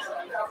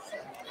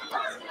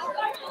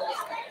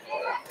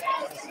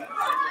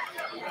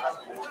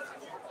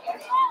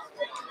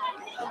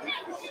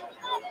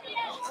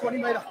 20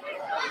 metre.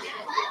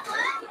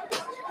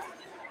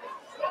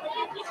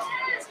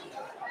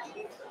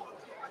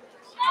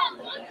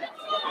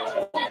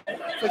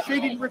 So she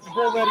didn't rip the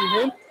ball out of your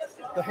hand.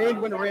 The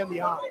hand went around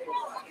the arm.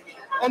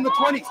 On the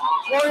 20,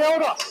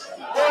 Warialda.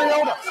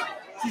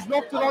 She's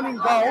knocked it on in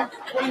goal.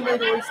 20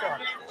 metre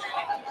restart.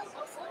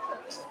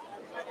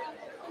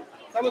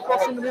 Come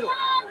across in the middle.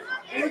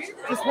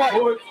 Just wait.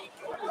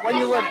 When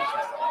you're ready.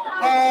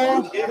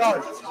 Oh,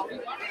 go.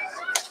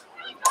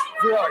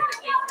 Zero.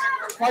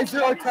 Play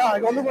zero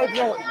tag on the red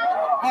line.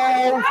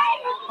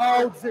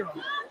 Hold zero.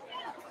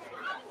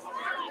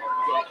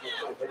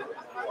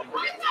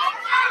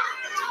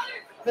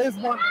 There's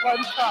one, play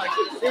the tag.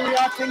 Here we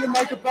are, Tingha,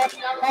 make it back.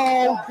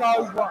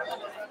 Go one.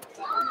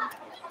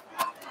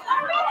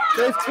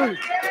 There's two.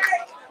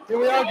 Here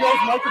we are,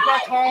 girls, make it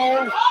back.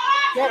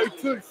 Go,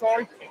 2,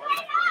 sorry.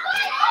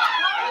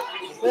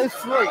 There's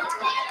 3.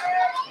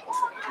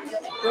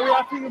 Here we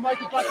are, can you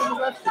make it back on the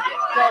left? Go,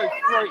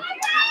 3.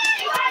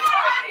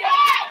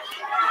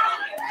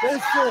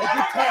 There's 4,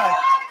 good tag.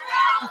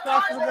 Just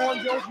after the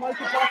line, girls,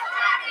 make it back.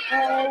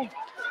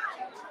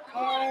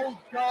 Hold,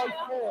 go,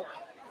 4.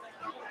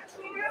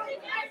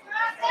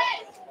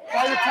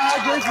 Play the tag,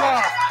 there's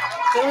 1.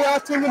 Here we are,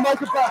 Tingha,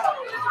 make it back.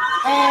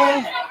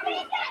 Hold,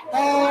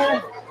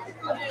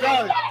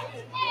 go.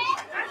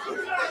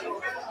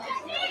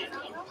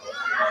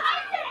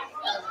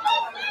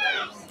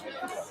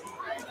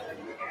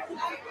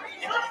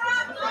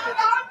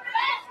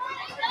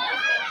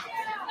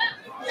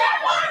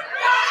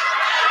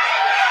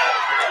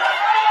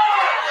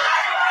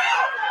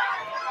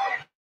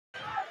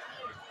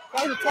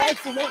 Play the tag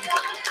for 1.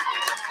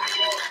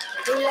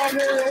 Here we are,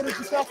 Warialda,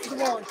 just after the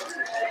line.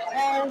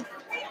 Hold,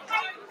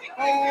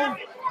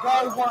 go,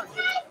 1.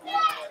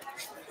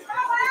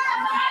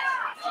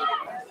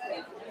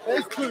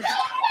 There's 2.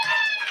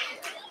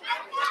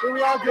 Here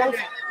we are, girls.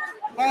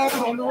 Hold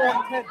on the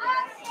right, 10.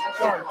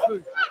 Go,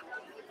 2.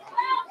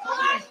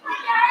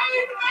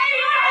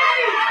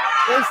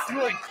 There's 3.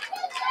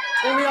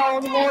 Here we are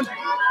on the line.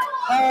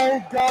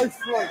 Hold, go,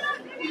 3.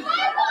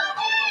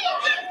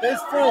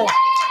 There's 4.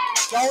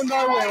 Going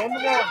nowhere on the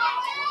line.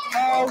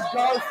 Hold,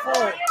 go,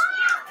 4.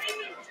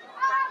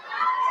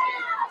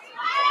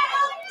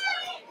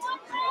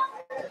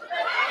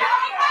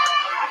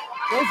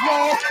 There's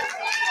 1.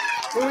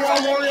 Here we are,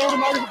 Warialda,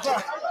 make it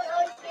back.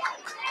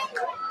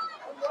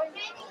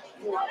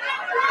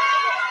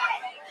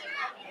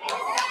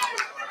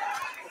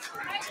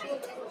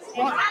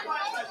 Right.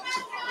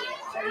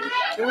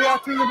 Here we are,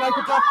 Tingha, make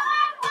it back.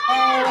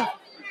 Hold,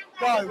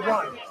 go,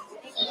 1.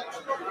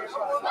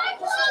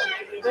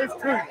 There's 2.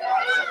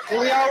 Here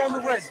we are on the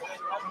red.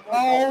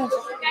 Hold,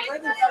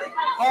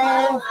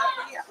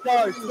 go,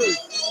 2.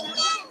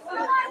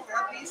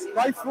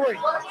 Play 3.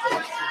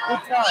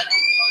 Good tag.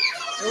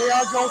 Here we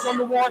are, girls, on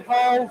the white.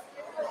 Hold,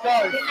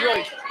 go,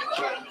 3.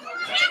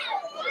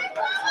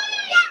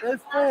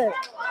 There's 4.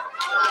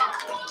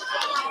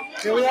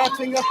 Here we are,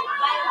 Tingha.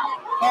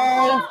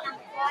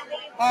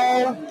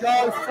 Hold,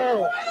 go,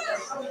 4.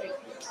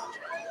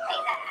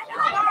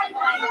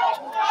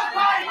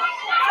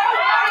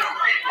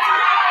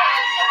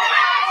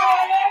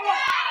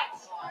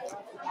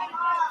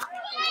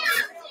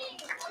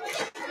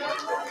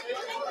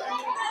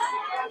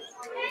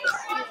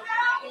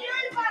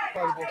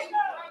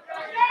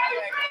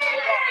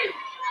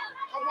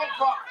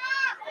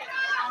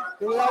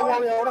 Here we are,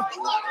 Warialda.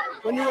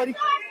 When you're ready.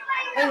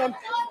 Hang on.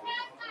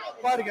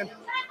 Fight again.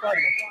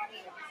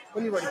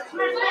 When you're ready.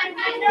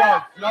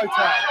 Go. No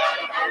tag.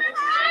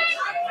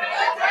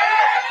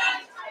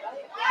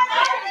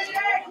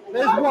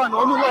 There's 1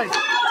 on the way.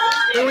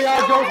 Here we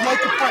are, girls.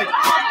 Make the play.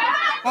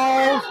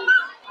 Hold.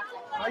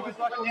 Make it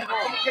back on the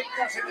ball.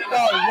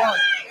 Go. 1.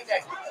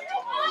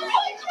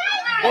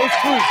 There's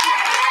 2.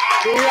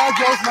 Here we are,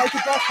 girls. Make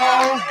it back.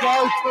 Hold. Go.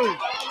 2.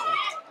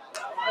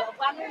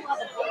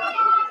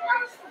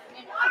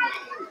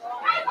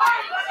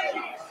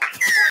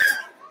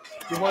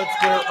 You want to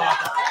square it back.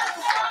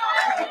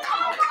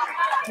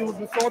 She was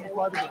beside the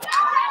play with it.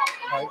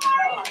 Right?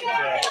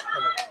 Yeah.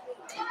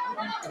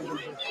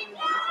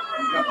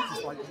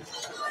 Just like this.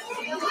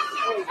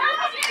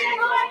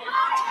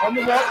 On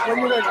the right, when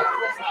you're ready.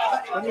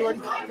 When you're ready,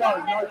 go.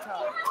 No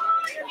time.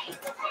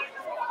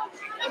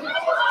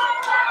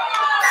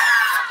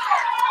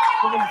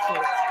 Give them the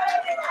short.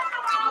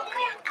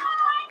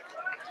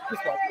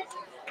 Just like this.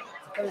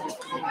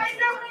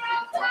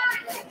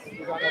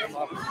 You got that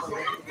up.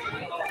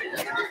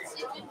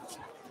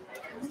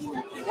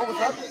 What was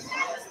that?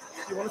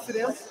 You want to sit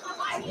down?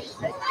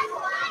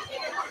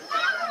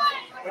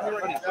 When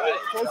you're ready.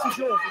 Choice is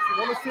yours. If you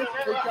want to sit,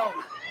 keep going.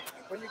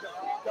 When you go.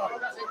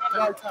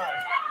 No time.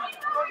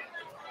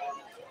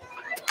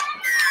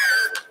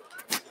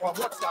 Well,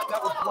 what's that?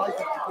 That was great if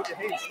you put your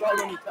hands straight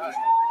on your toe.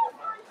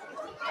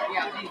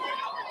 Yeah.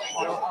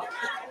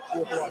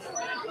 Walk right.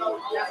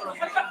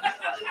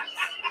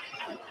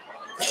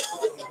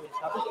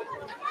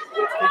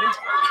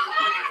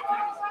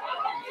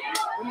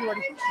 When you're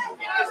ready.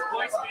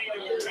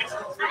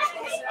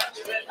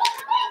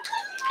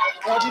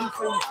 I didn't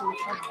see you through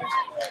coming.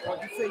 I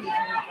did see your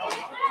hand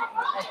going.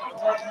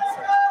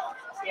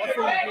 I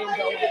saw your hand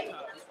going.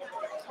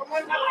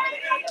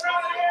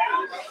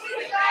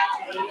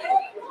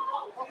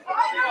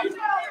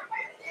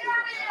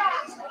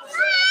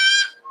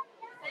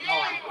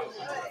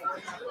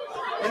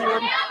 When you're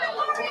ready.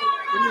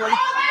 When you're ready.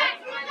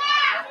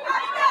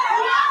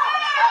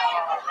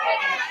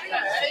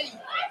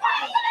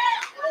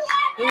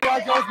 Here we are,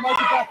 guys. Make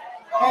it back.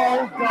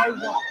 Hold, go, 1.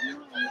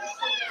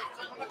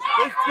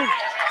 There's 2.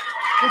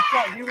 Good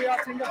play. Here we are,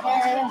 Tingha.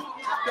 Hold,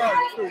 go,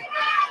 2.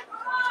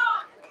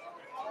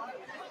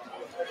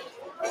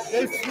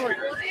 There's 3.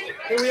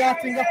 Here we are,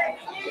 Tingha.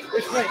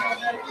 There's 3.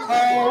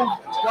 Hold,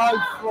 go,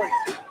 3.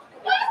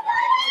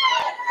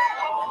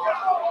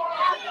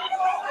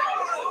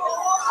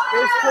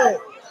 There's 4.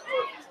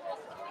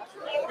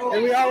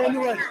 Here we are on the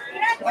way.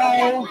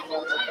 Oh,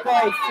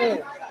 go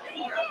 4.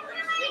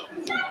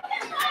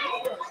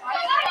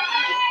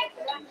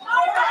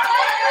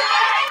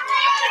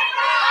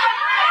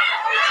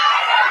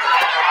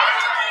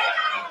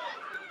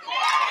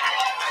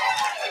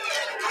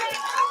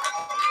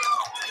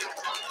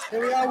 Here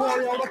we are,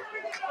 Warialda.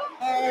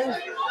 Oh,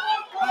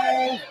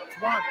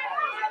 1.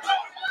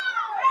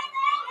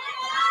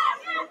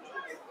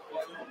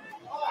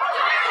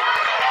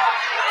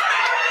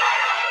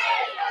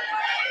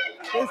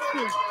 There's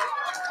 2.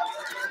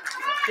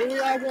 Here we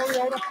are,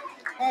 Warialda.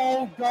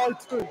 Oh, go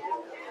 2.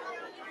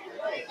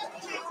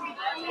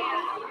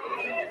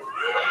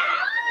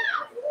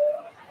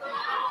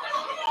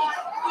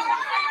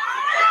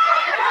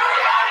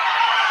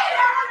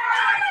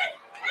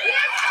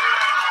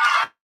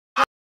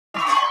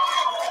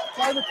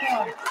 Play the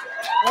time.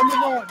 On the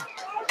line.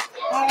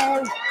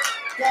 Oh,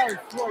 go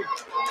 3.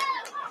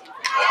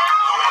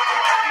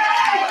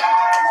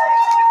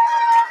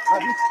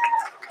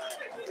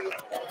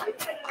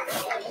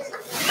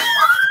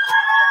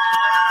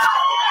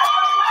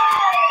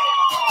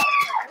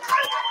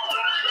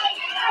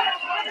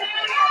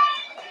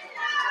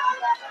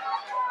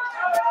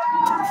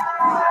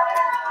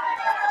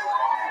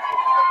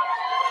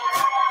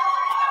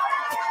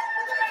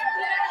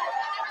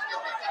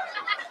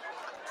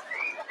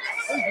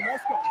 Who's the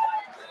mascot?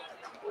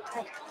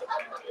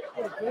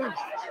 What a goon.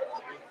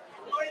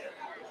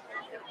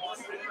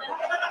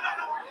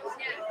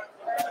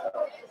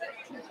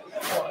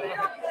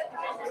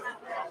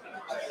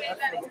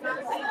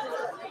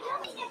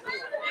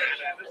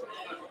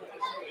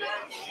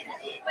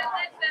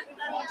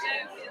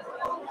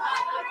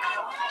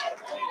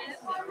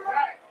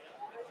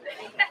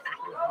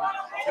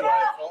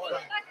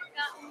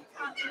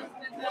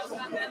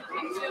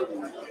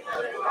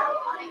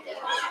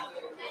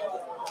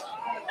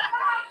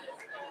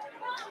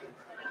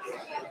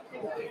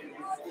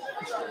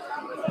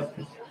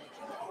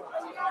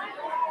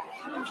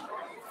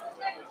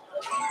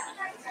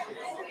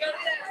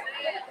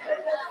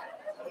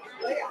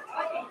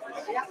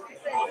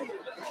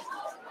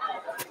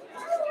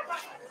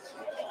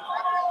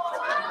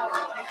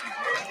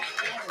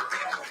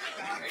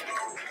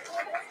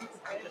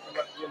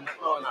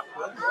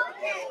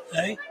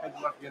 Hey? I'd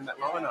love to get in that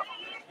lineup.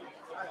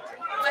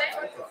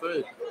 The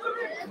food.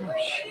 Oh,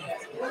 shit.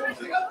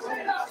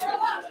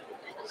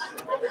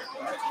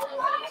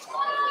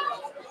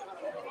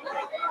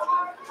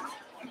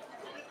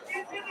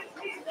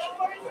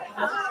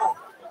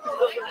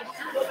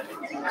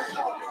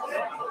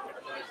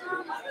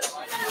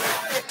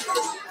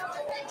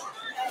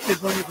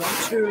 They've only got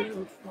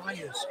 2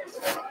 flyers.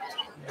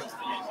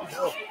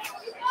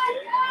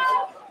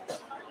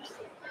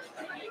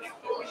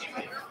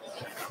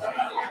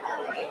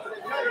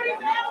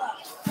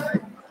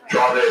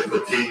 Try there for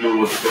Tingha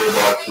was scored by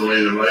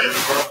Selena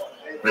Lansford.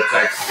 That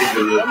takes Tingha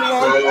to 12,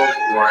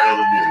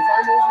 Warialda New.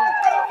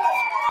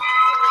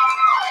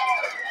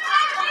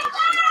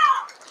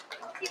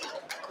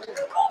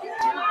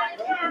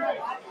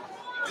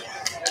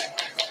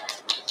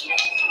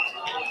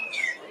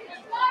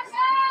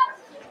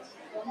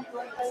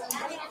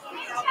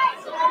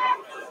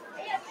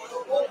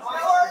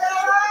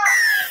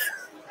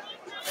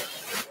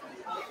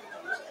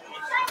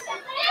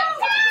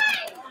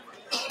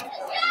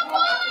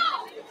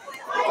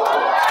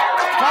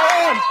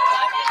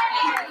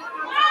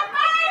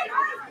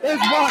 There's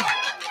 1.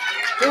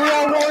 Here we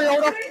are,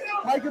 Warialda.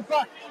 Make it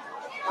back.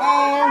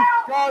 Oh,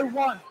 go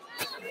 1.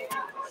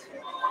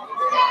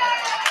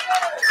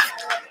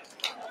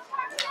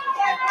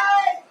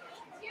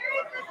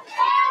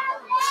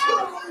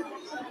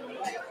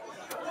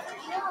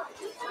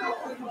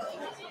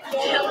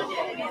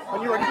 Are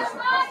you ready?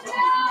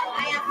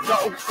 Go,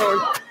 sorry.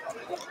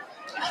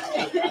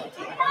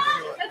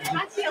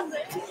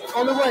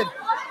 On the win.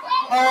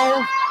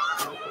 Oh,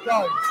 go.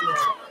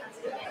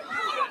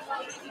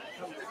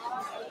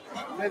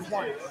 There's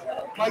 1.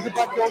 Make it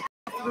back, go to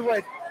the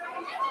red.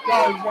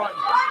 Go 1.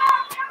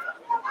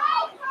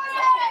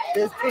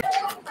 There's 2.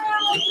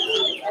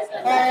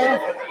 Oh,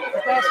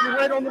 pass the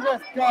red on the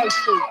left. Go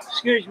 2.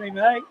 Excuse me,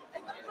 mate.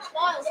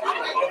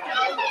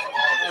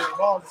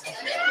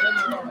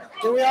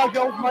 Here we are,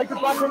 girls. Make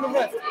it back on the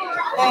left.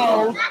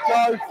 Oh,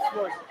 go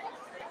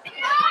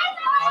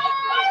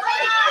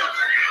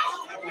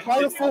 3.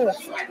 Play the 4.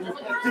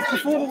 Just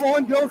before the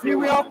line, girls. Here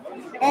we are.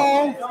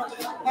 Oh,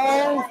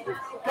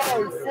 go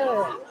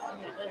 4.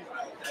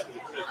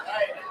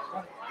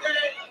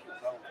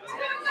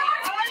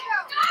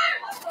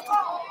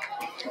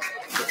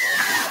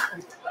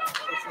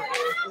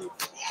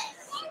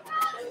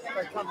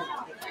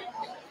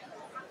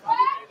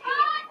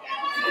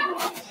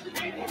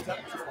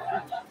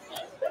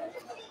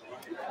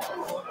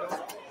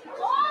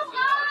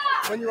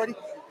 When you're ready.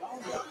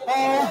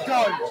 Oh,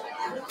 go.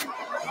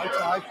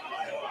 Okay.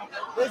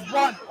 There's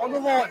 1 on the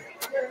line.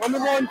 On the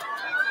line.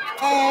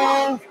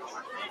 Oh,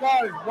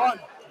 go. 1.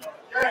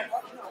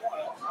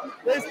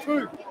 There's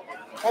 2.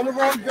 On the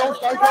line, girls.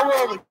 Don't go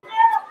early.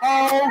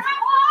 Oh,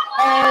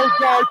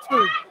 go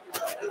 2.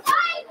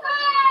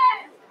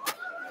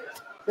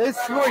 There's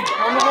 3. On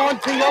the line,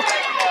 Tingha.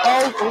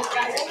 Oh,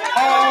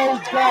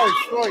 go.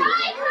 3.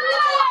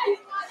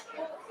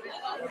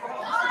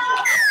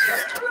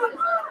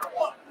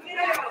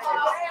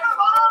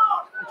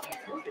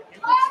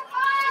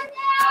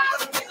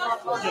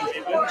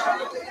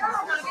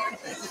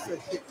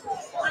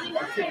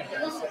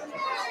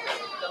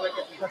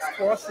 That's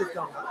twice they've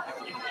done.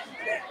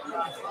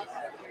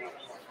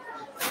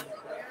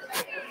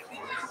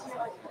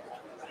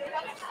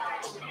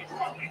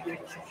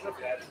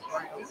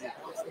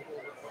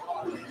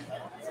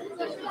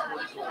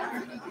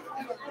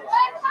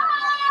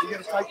 You're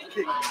going to take the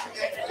kick.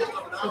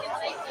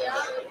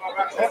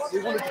 Oh, you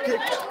wanted to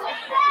kick.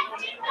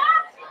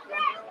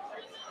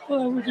 Why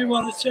would you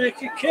want to take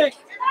a kick?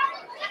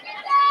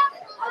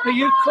 Are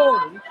you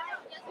cold?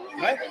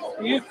 Hey?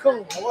 Are you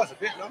cold? I was a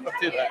bit, I'm not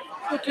too bad.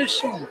 Put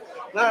this on.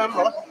 No, I'm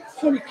not.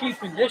 It's only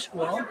keeping this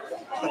warm.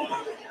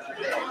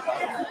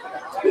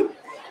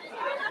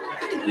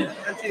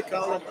 Aren't you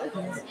cold?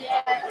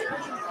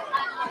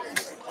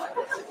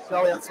 Go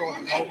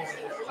outside.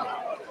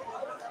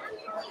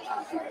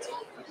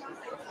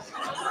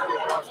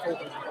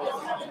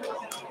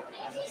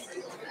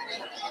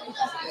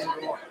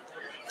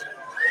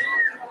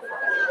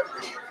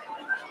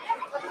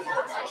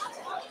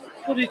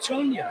 Put it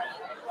on you.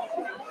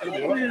 Put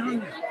it on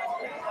you.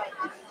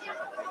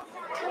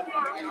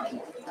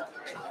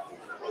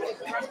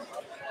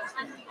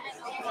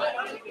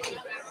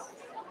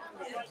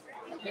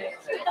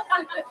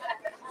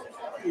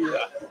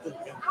 Yeah.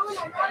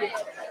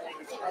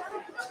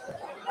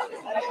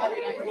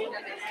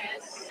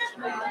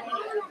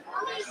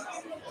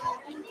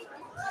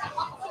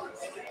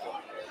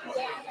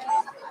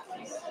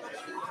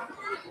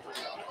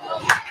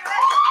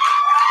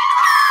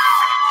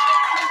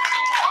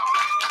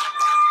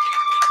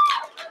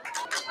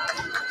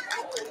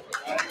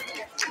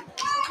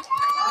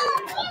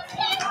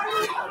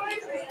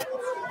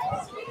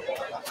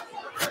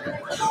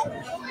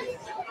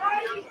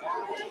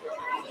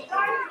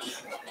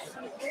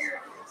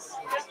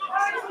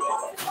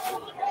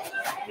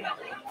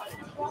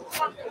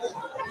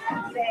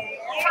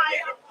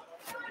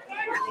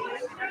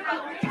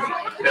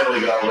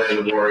 Penalty got away to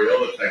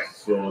Warialda, Texas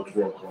score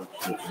 12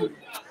 points to 3.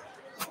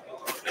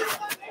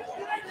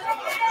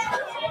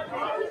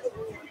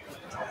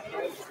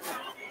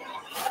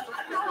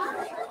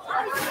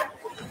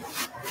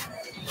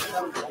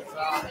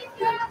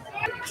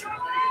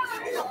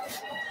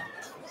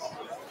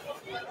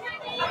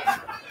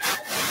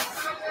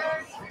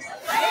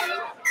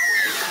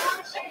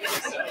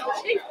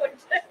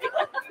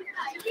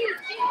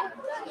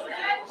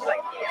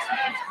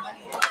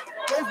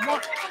 There's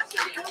 1.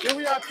 Here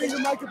we are, Tingha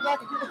make it back.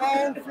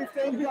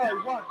 15 go.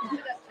 1.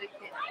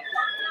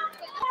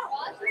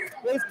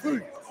 There's 2.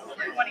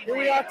 Here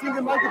we are,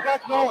 Tingha make it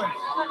back. 9.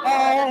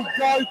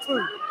 Go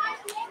 2.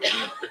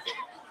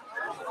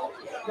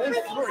 There's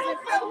 3.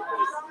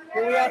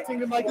 Here we are,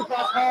 Tingha make it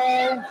back.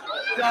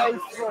 Go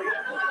 3.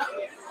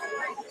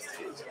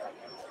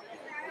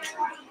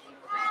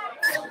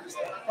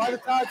 Play the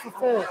card for 4.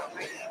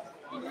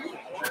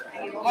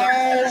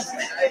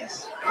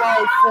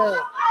 Go 4.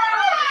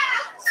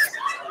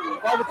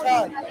 Play the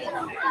card.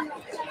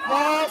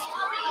 Last.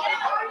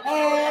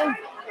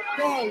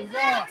 Go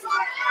last.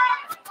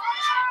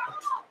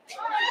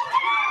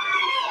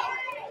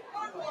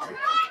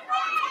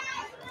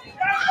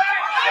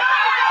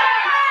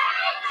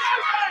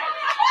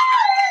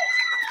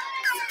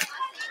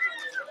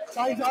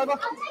 Change over.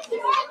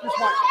 Just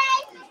wait.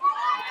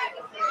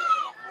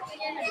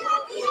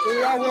 Here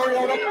we are,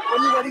 Warialda. When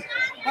you're ready.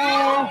 Go. No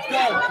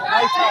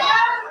time.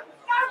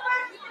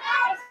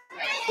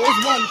 There's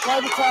 1. Play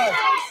the card.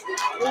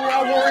 Here we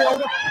are,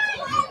 Warialda.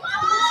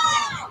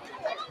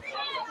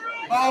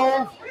 Go.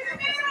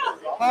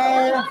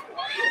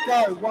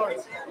 1.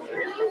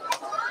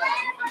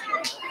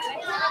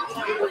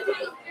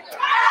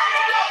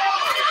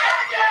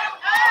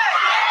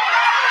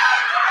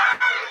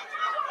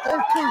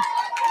 There's 2.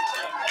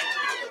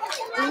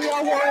 Here we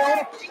are,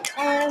 Warialda.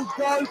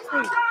 Go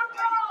 2.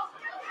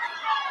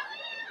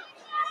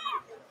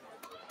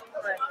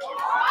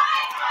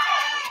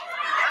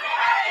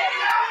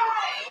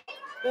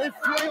 There's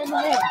 3 on the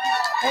line.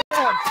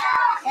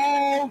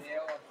 Hold on.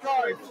 Go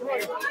 3.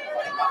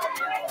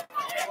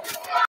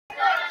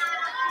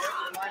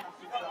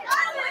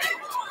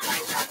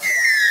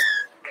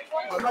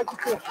 I make the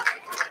call.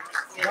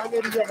 Don't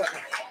need to yell at me.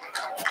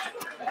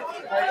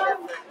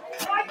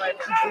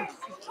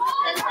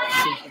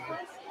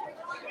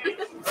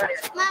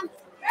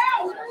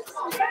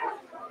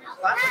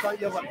 Don't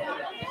yell at me.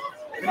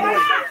 Anyway,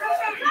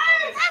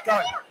 go.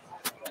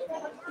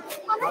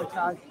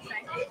 Okay.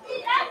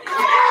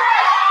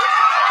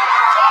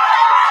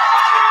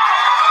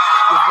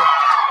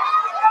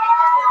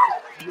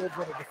 You're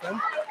going to defend.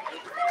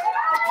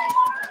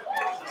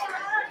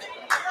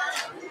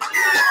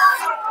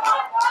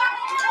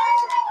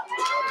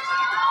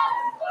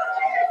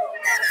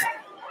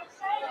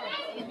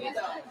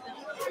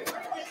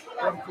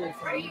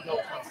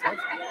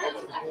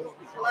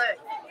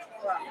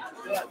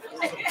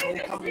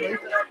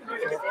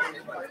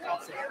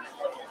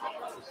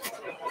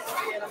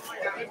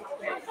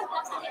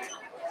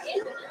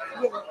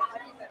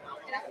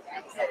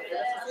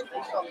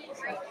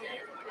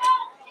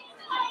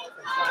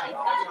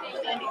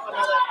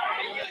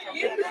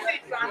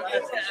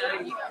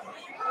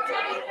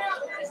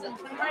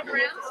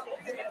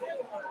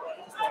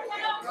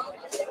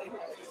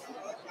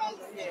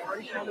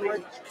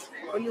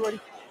 When you're ready.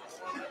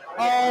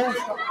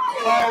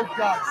 Oh,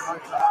 God.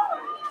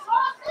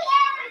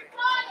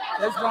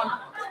 There's one.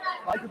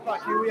 Make it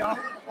back. Here we are.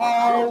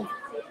 Oh,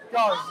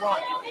 go.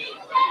 Right.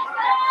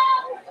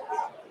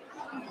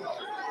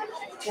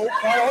 Oh,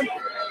 play on.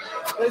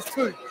 There's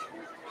two.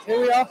 Here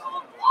we are.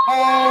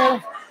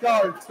 Oh,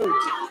 go. Two.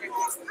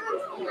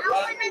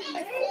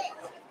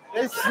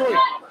 There's three.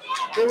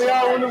 Here we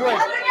are on the wing.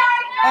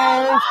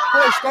 Oh,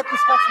 boys, stop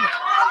discussing it.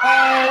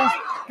 Oh,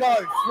 go.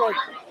 Three.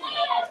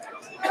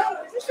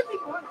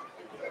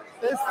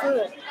 There's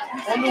four.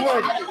 On the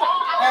wing.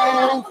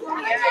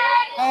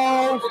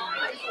 Oh,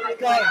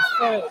 go.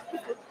 Four.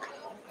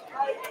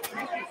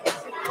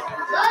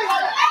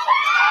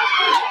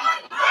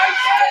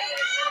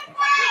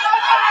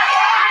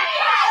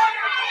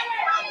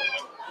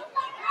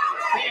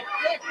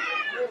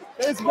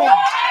 There's one.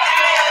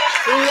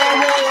 Here we are,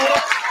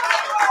 Warialda.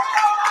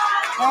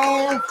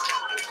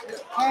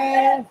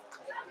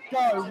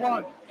 Go.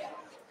 One.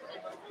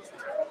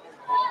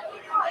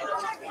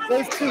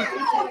 There's two.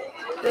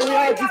 Here we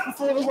are, just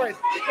before the win.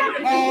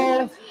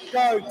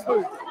 Go.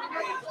 Two.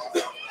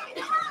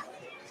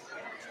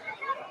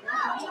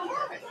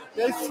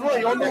 There's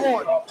three on the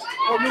line.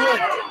 On the win.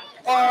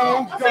 Go.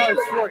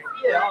 Three.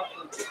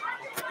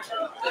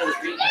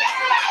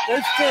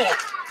 There's four.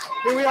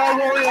 Here we are,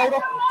 Warialda.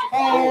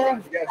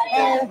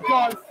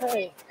 Go.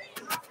 Four.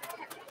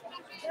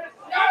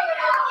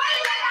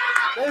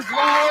 There's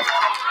one.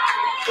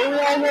 Here we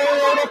are,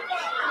 Warialda.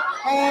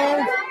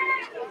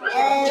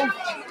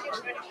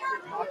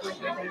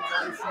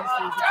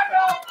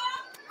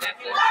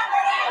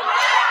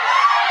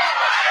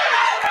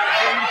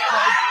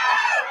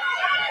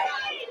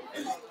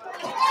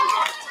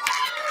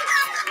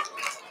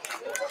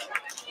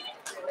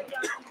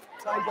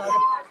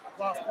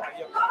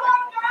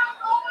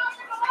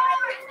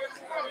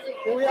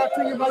 Here we are,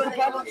 Tingha, make a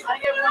bubble.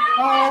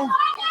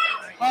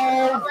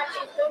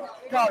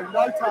 Go,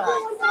 no tag.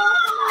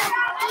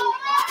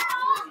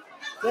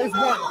 There's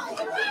one.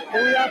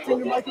 Here we are,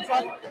 Tingha, make a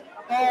bubble.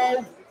 Go,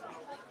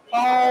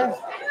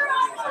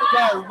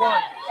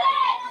 one.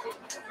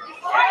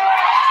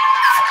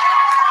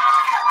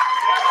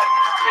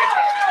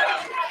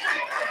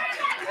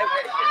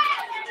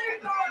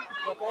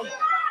 Drop on.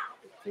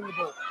 Tingha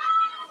ball.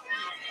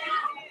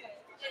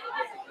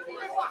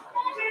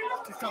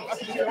 Just come back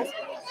to the girls.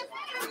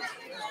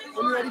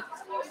 When you're ready. Go.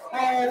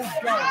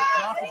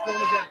 Mark is going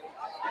again.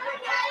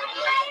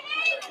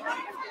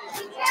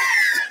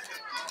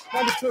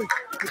 Number two.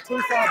 You're too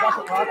far back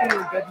at marking.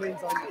 You're in dead mean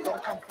zone. You've got to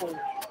come forward.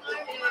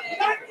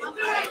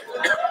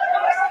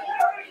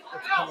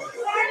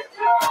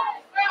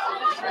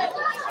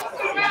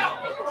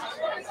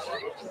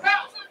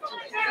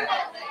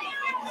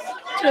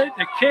 Take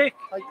the kick.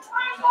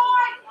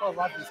 I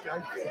love this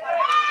game.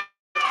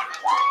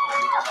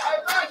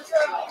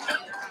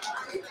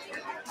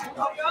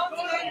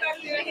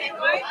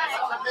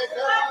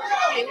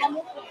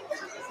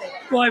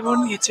 Why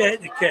wouldn't you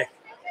take the kick?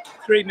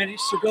 3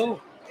 minutes to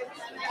go.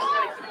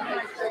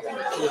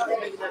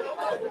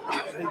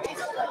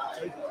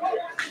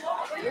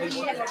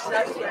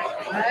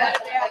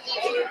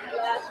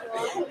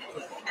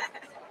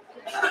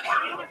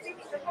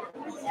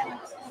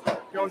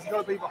 Girls, you've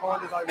got to be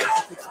behind it though, once you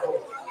fix the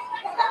ball.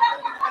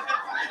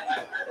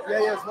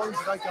 Yeah, as long as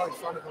you don't go in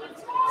front of it.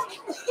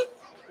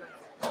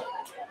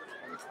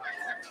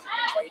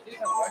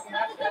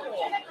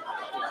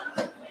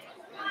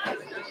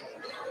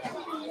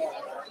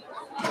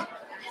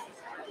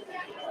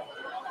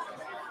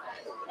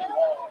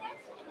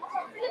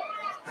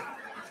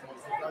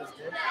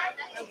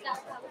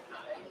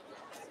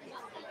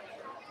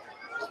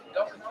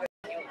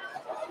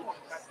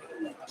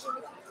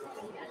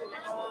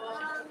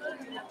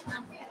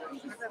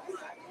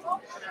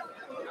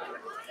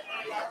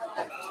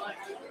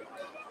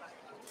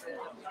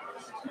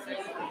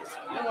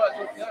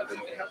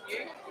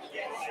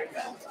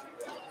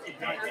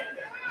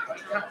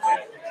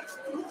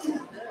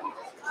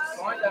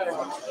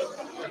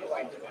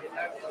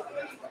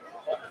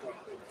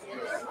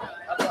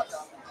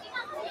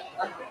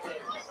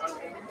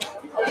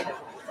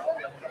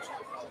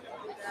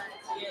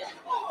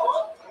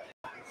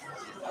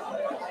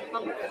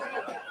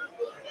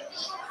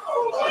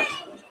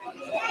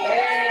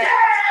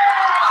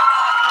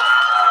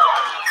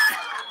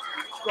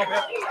 Drop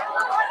out.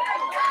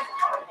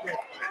 Yeah.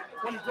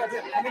 When you drop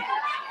out, come in.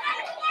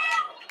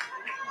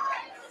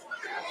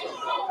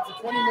 It's a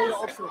 20-metre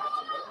offshore.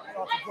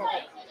 Drop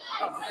out.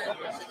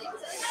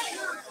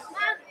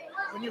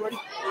 When you're ready.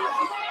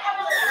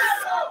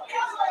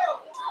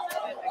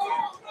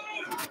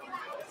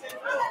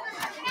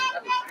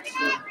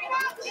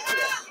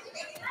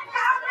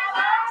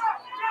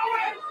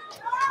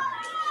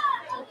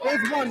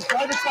 one.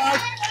 Go to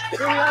five. Here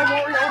we are,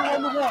 Warialda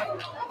on the one.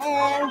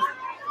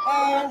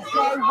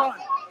 Go one.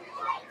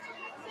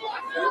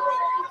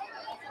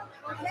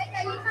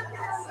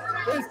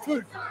 There's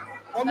two.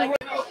 On the right.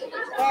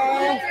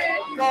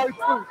 Go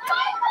two.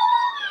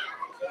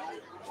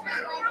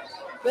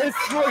 There's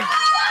three.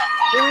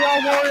 Here we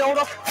are,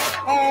 Warialda.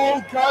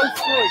 Go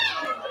three.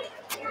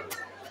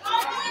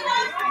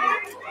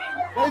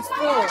 There's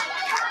four.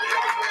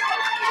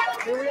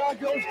 Here we are,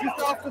 girls, just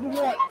after the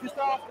white. Just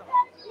after.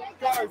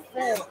 Go,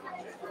 four.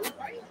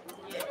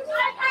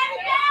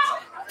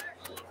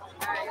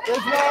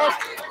 There's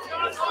last.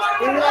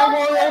 Here we are,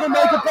 Warialda,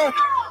 make it back.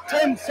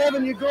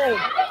 10-7, you're gone.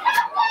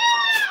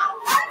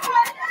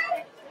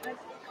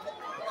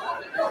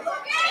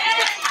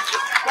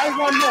 Go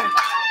one more.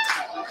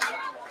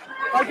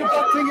 Take it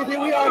back, Tingha. Here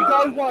we are,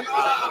 go one.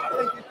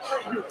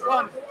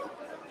 One.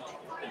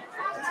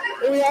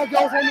 Here we are,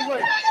 girls on the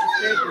ring.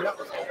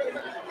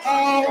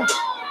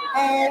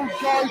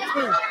 Go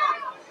two.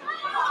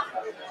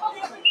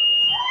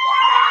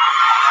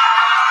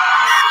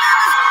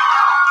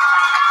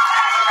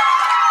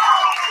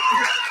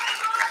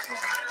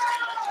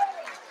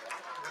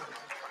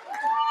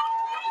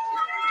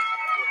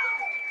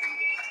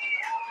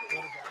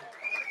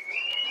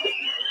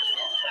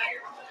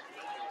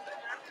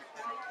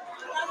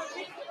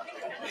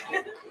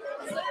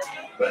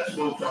 Let's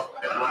move up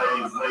and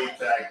ladies lead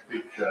tag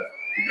picture.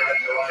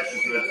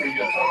 Congratulations to the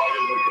Tingha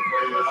Tigers who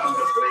completed an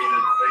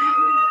undefeated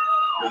season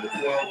with the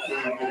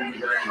 12-2 winning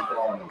grand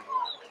final.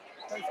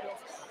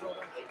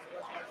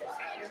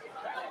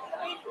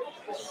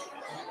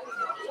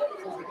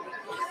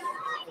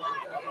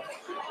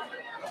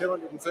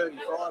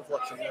 $235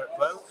 watching there at the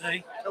moment.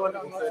 Hey,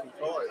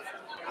 235.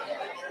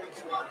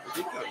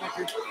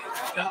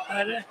 got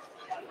better.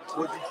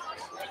 Would you?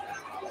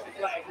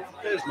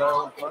 There's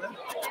no one playing.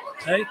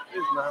 Hey,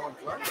 There's no one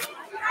playing.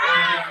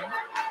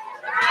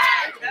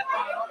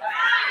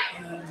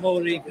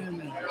 more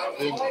even.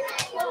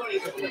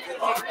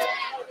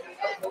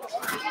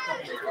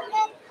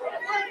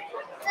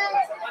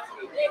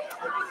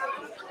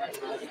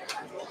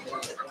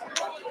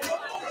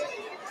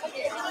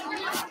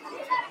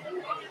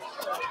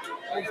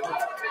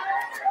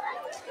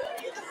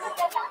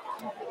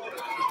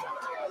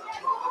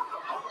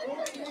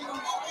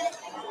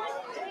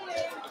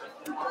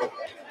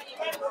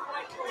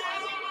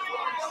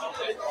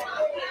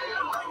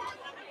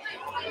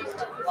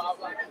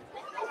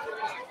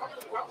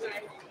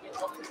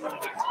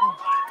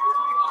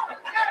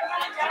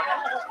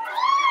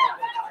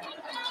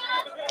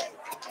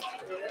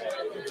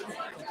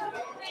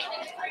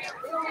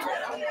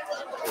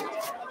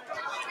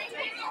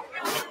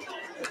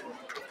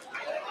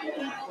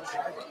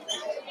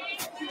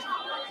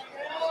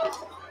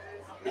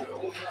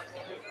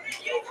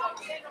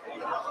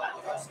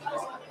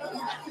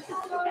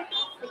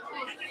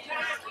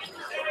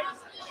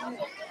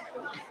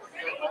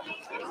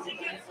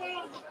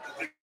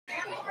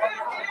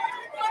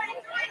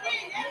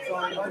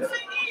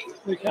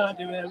 We can't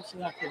do it so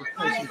that can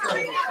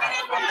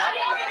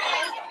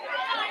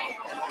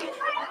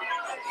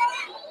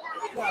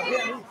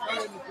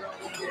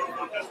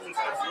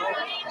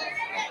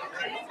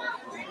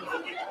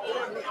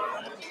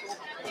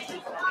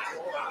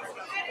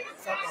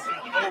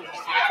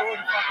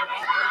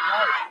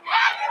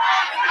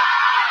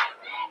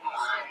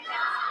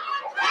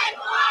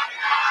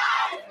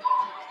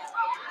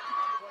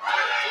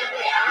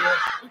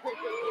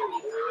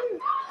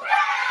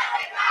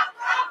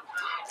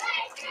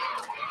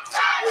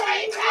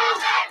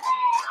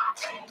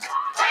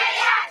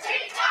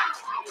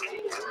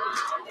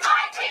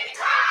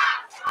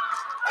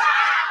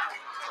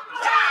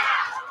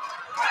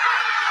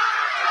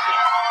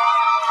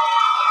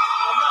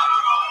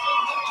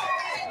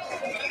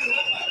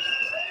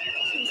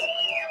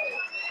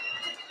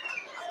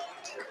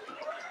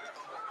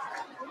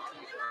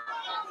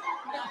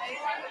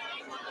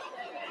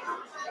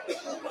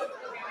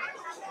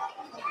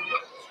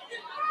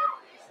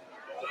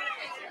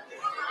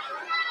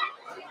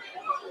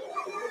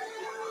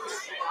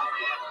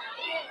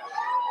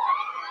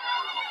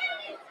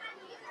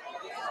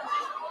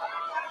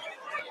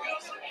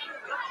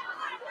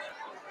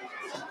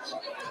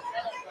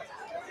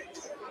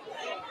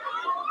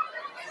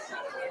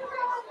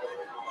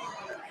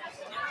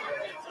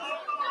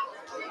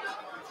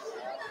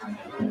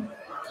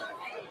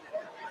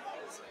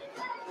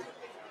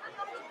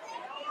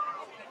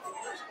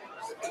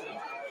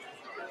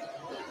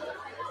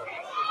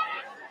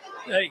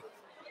Hey.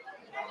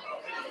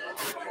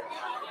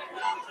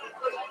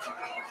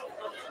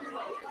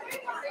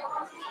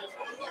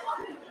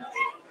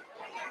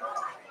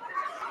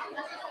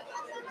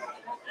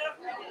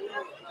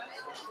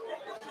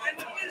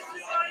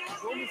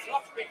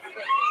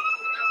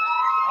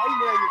 I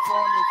know you're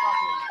throwing your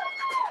fucking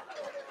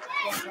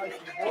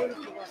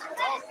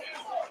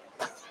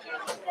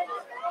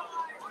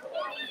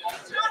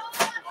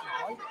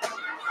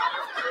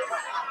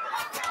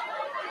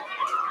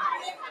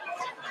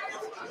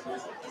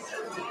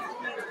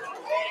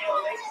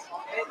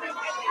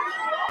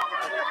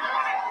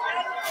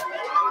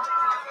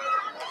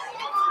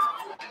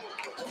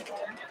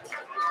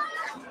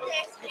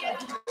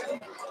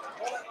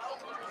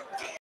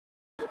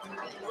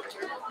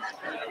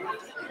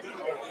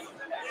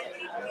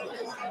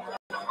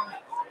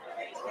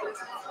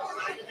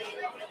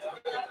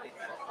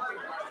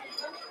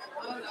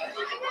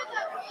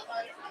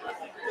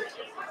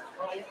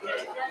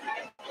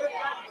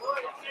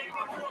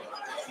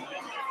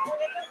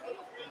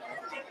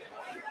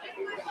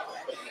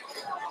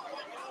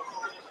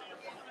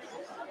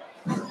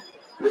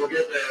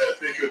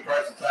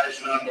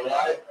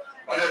underway.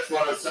 I just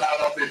want to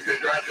start off with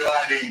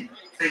congratulating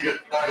Tingha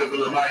for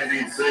the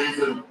amazing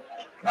season.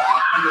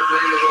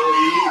 Undefeated all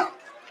year.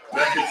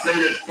 They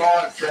conceded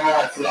 5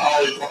 tries to the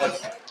Holy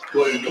Place,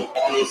 including the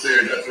final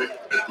series.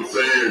 That's the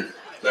series.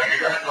 So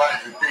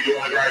congratulations, Tingha,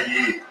 what a great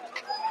year.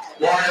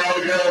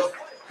 Warialda girls,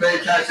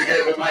 fantastic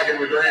effort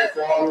making the grand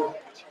final.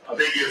 I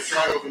think you've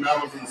struggled for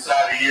numbers in the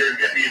start of the year and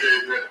getting you the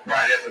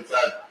great effort. So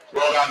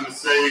well done to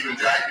Steve and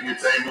Jake and your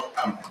team. Well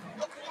done.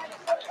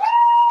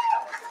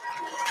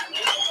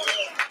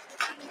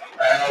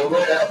 Our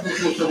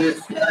officials for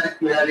this game,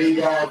 we had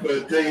in-goal for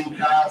Dean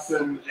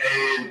Carson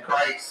and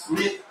Craig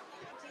Smith.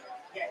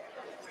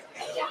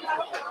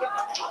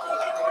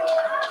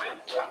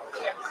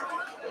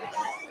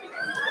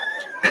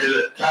 And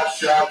the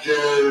touch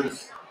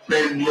judges,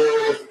 Ben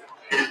Lewis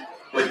and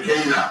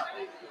Lakina.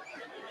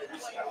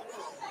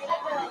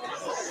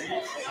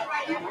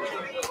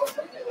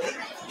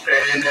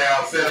 And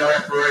our centre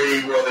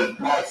referee was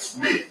Mike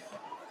Smith.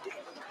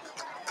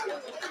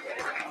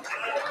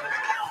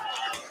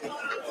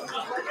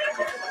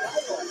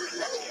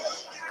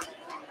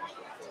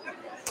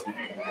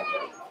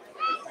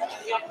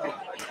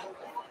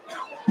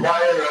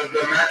 Player of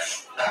the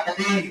match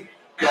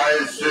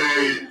goes to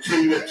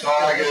Tingha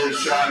Tigers,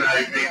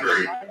 Shane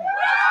Vickery.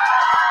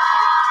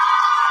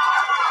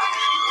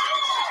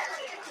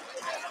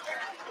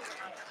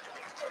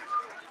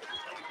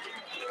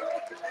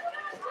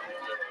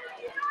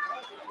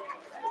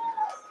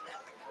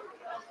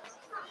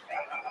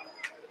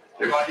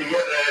 If I can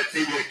get the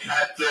Tingha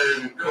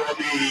captain,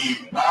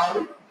 Courtney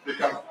Barley,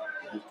 become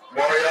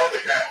Warialda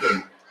captain.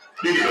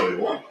 Give you all you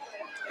want.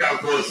 Come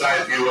forward, say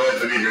a few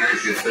words and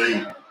introduce your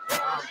team.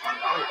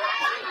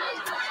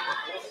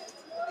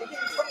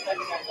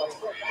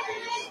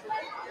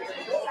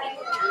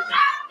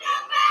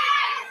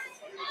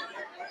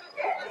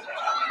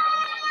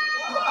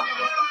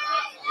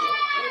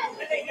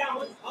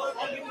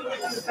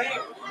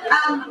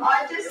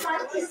 I'd just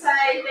like to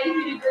say thank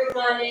you to Group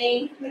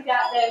 19.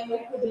 Without them, we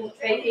couldn't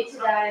be here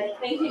today.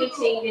 Thank you to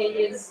Tingha,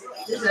 you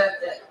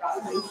deserved it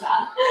right from the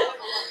start.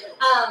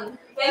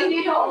 Thank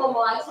you to all of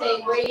my team.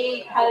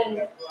 We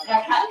had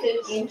our captain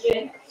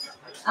injured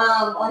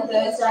on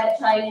Thursday at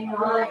training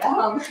night.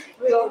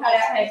 We all had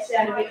our heads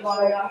down a bit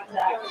worried after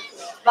that.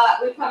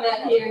 But we come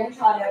out here and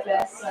tried our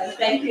best, so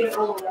thank you to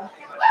all of them.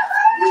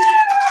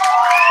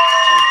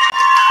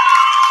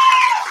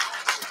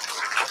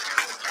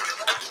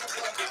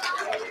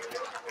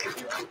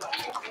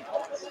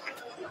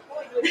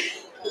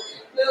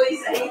 Lily,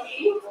 thank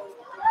you.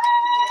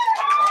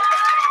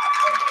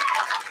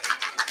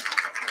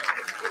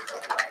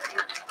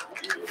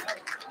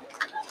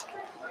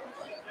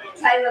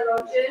 Taylor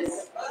Rogers.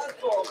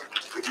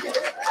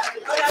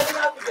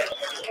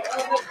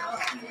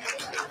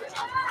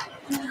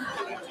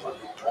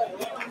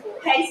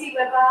 Casey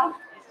Weber.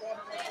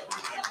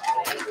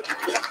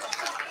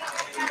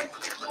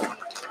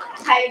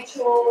 Paige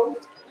Hall.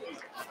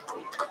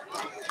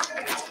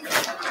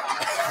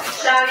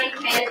 Shani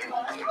Kent.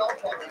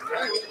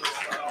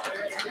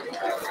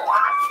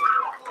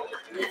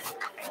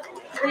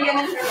 Liam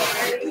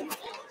Hillary.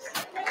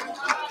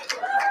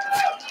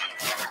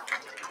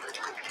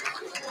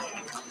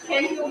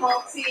 Kendall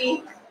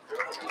Moxie.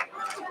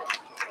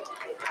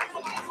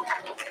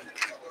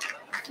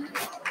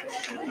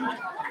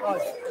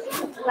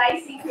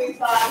 Lacey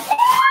Cooper.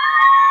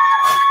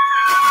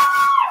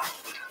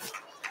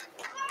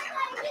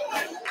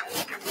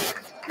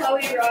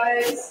 Chloe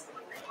Rose.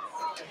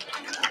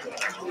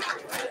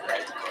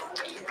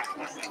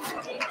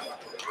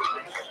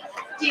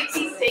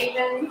 Gypsy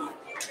Stevens.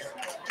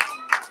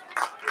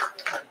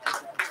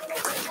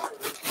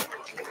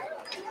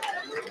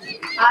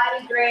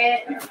 Artie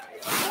Grant.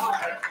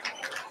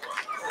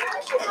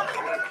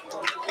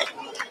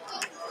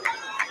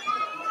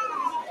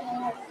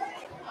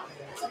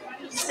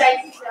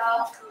 Stacey Shaw.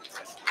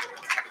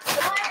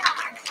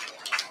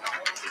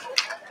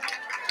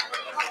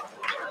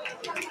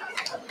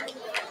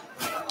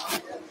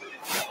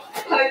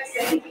 Hope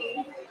Senke.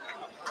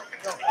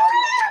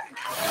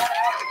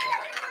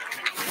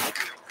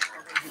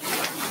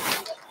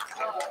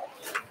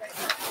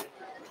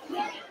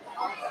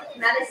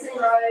 Madison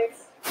Rose.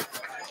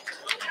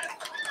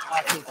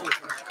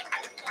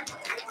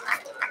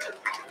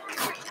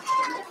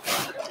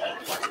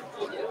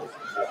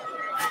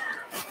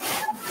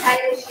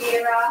 Taylor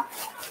Shearer.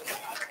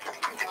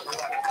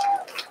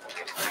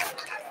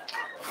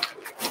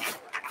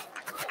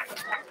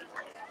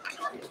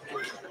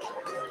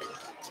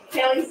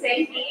 Kelly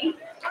Sankey.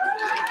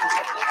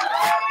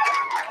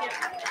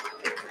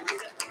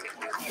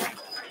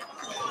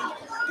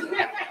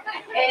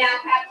 And our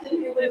captain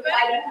who would have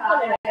played a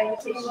hard day.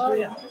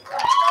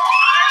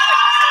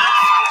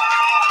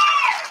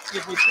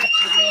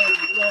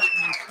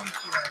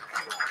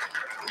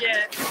 Yeah.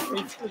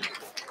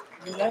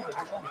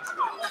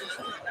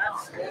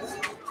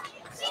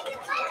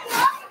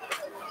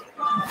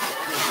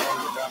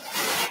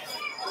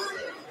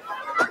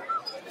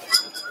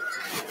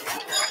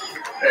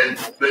 And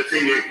the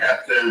senior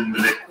captain, the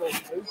next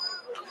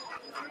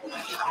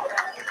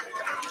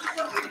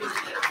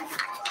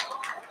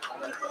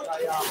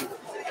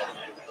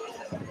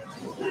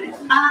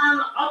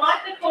I'd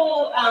like to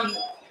call,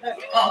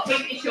 I'll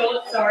keep it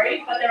short,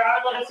 sorry, but there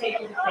are a lot of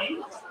people to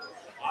thank.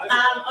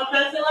 I'd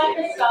personally like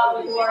to start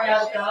with the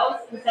Warialda girls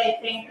and say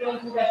thank you and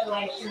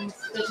congratulations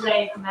for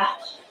today's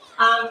match.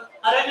 I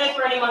don't know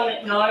for anyone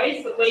that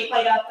knows, but we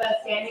played our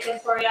first game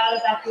against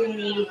Warialda back in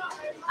the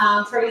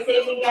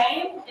pre-season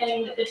game,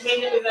 and the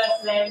team that we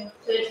versed them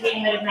to the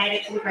team that have made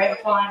it to the grand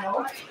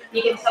final,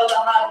 you can tell the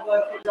hard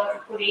work that you guys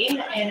have put in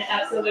and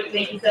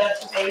absolutely deserve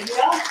to be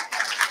here.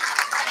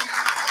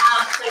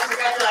 So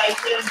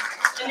congratulations,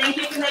 and thank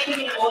you for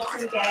making an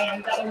awesome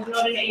game. That was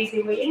not an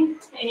easy win,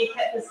 and you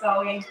kept us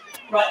going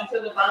right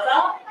until the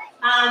buzzer.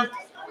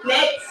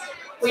 Next,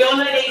 we all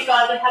know these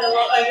guys have had a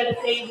lot over the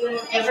season,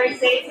 every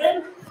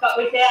season, but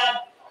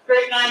without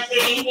Group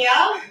 19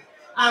 here,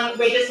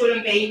 we just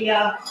wouldn't be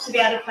here to be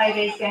able to play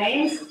these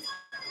games.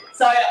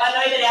 So I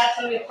know that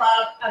our team with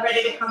club are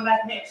ready to come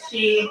back next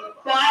year,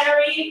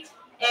 fiery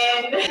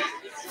and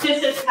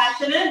just as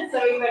passionate,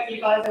 so we hope you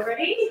guys are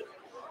ready.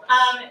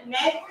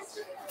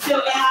 Next, to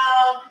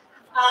our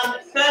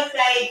first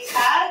aid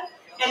tab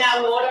and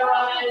our water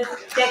runners,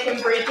 Deck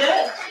and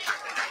Bridget.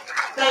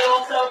 They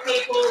also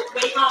people,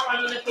 we can't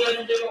run on the field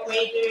and do what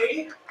we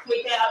do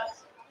without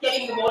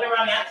getting the water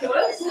run out to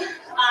us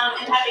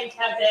and having to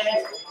have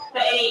there for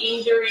any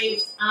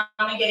injuries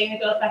and getting the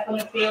girls back on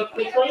the field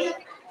quickly.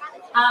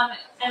 A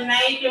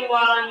major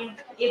one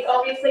is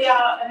obviously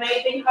our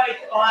amazing coach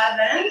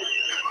Ivan.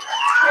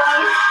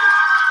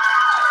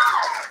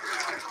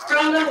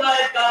 From the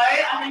word go,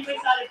 I think we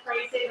started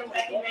pre-season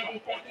back in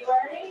maybe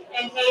February,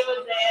 and he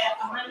was there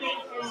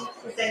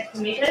 110%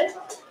 committed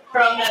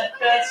from the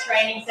first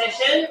training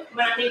session,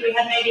 when I think we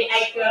had maybe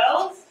 8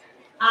 girls.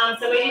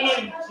 So we didn't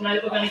even know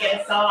that we were going to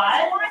get a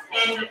side,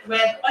 and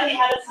we've only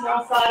had a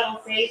small side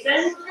all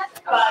season,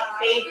 but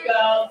these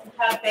girls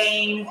have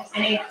been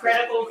an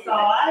incredible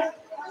side,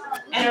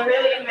 and a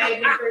really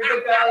amazing group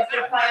of girls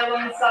to play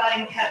alongside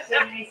and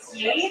captain this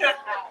year.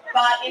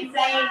 But in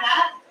saying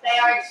that, they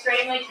are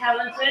extremely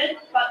talented,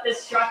 but the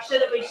structure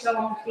that we show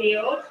on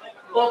field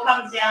all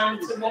comes down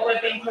to what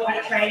we've been taught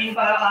at training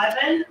by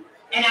Ivan,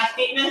 and our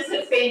fitness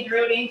that's been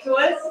drilled into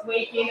us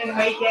week in and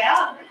week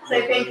out.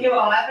 So thank you,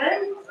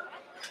 Ivan.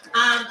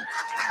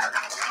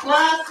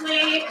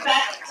 Lastly,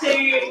 back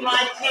to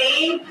my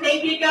team.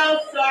 Thank you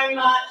girls so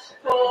much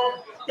for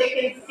the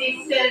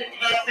consistent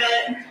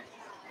effort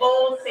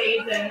all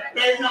season.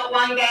 There's not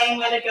one game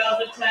where the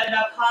girls have turned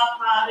up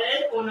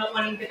half-hearted or not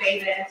wanting to be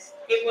there.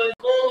 It was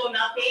all or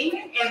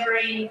nothing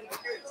every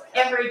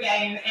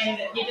game, and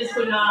you just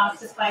couldn't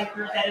ask to play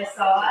for a better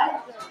side.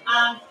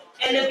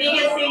 And the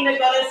biggest thing that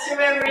got us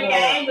through every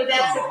game was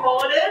our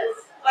supporters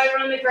over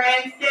on the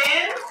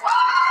grandstand.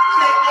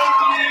 So thank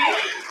you.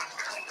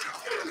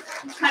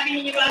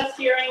 Having you guys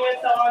cheering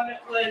us on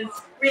was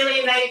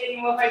really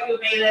amazing. We'll hope you'll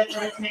be there for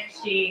us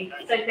next year.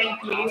 So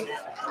thank you.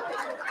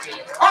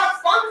 Oh,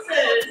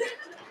 sponsors!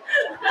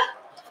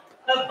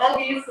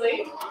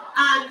 Obviously.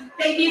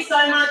 Thank you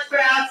so much for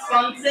our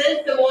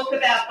sponsors, the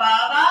Walkabout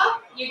Barber.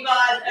 You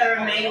guys are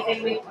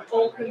amazing with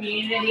all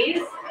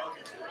communities.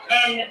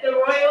 And the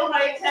Royal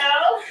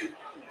Hotel,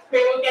 we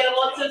will get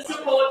lots of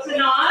support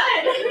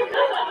tonight.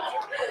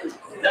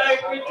 So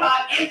we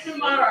can't, and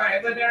tomorrow,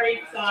 we're very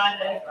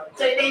excited.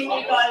 So thank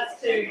you guys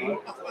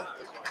too.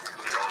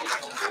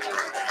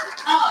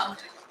 Oh,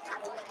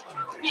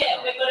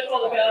 yeah, we've got to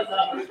call the girls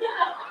up.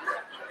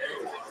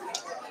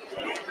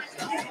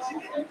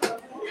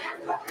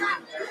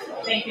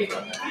 Thank you.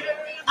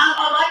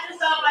 I'd like to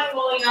start by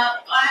calling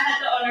up. I had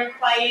the honour of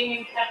playing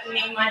and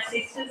captaining my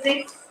sisters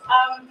this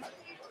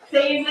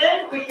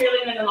season, which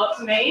really meant a lot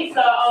to me.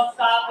 So I'll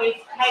start with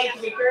Paige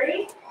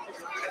Vickery.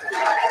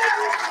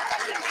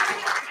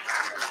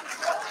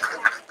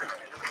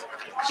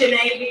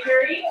 Sinead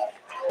Vickery.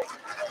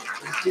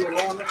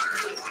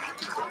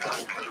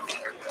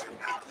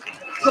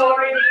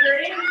 Tori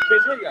Vickery.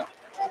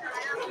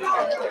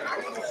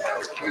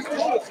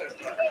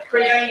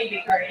 Brioni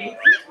Vickery.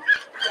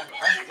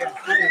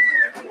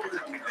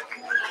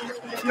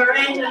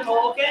 Miranda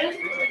Morgan.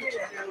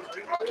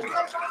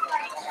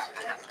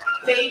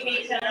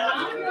 Phoebe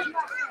Turner.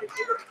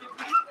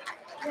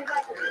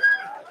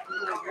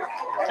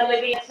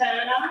 Olivia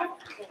Turner.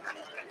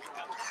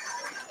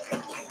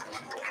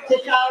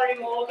 Tashari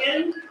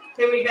Morgan,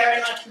 who we very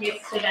much miss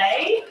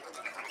today.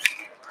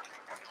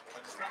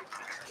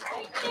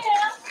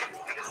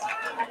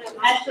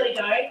 Ashley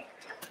Doe.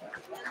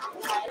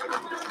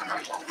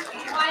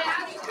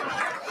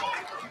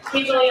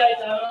 Kimberly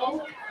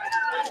O'Donnell.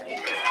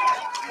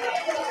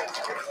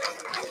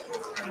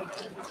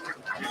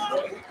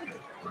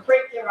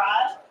 Britt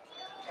Gerard.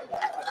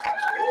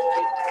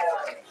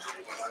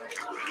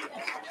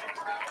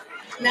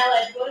 Mel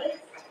Edwards.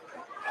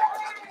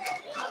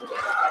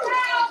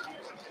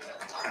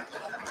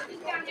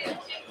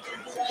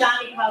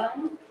 Shani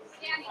Cullen.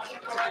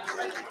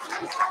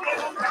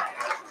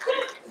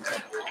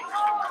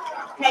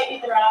 Katie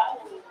Gerard.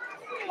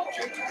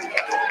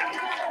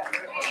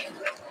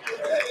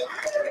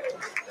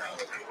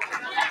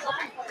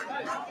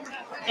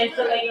 And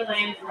Selena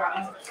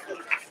Lansborough.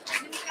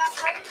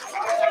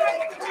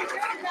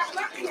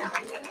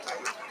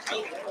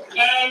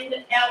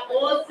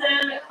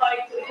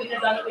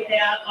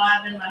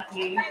 Ivan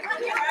Matthew.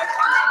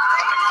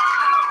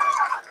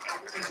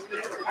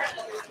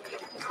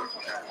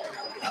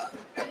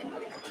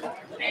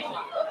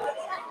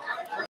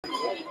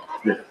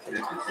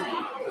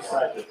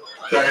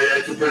 So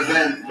to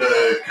present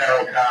the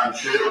Carol Khan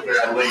Shield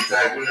for our league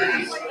tag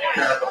winners,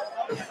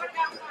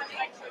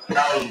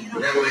 Carol's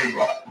heavily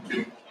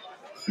involved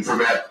for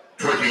about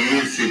 20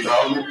 years, she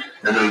told me,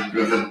 and it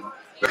was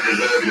they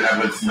deserve to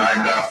have its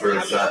named after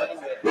us. So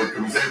we'll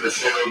present the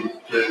shield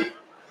to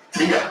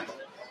Tingha.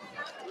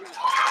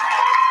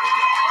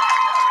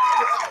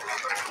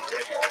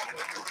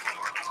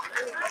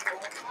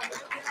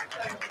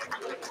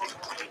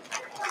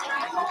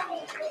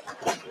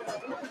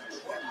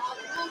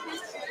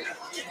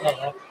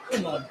 Oh,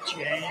 come on,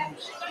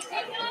 James.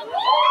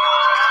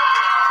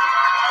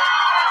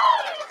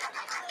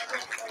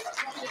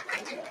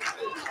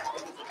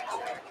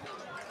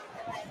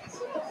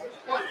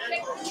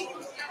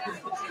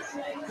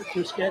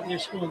 Just get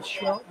this one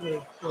shot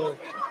with.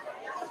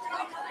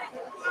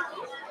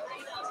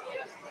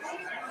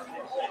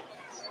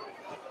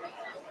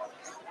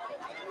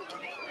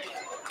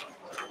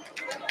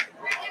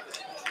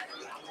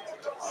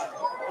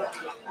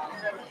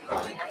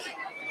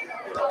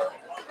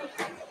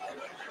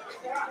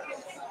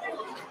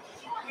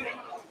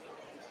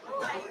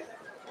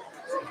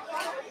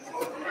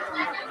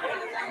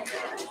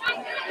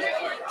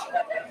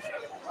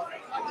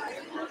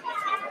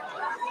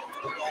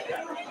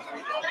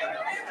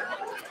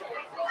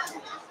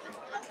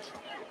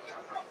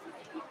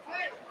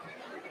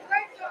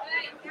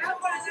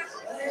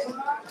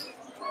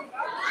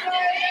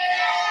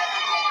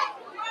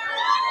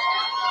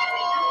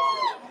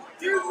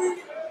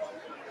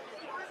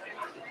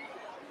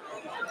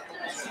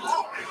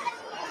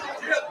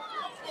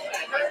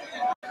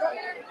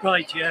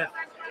 Right, yeah.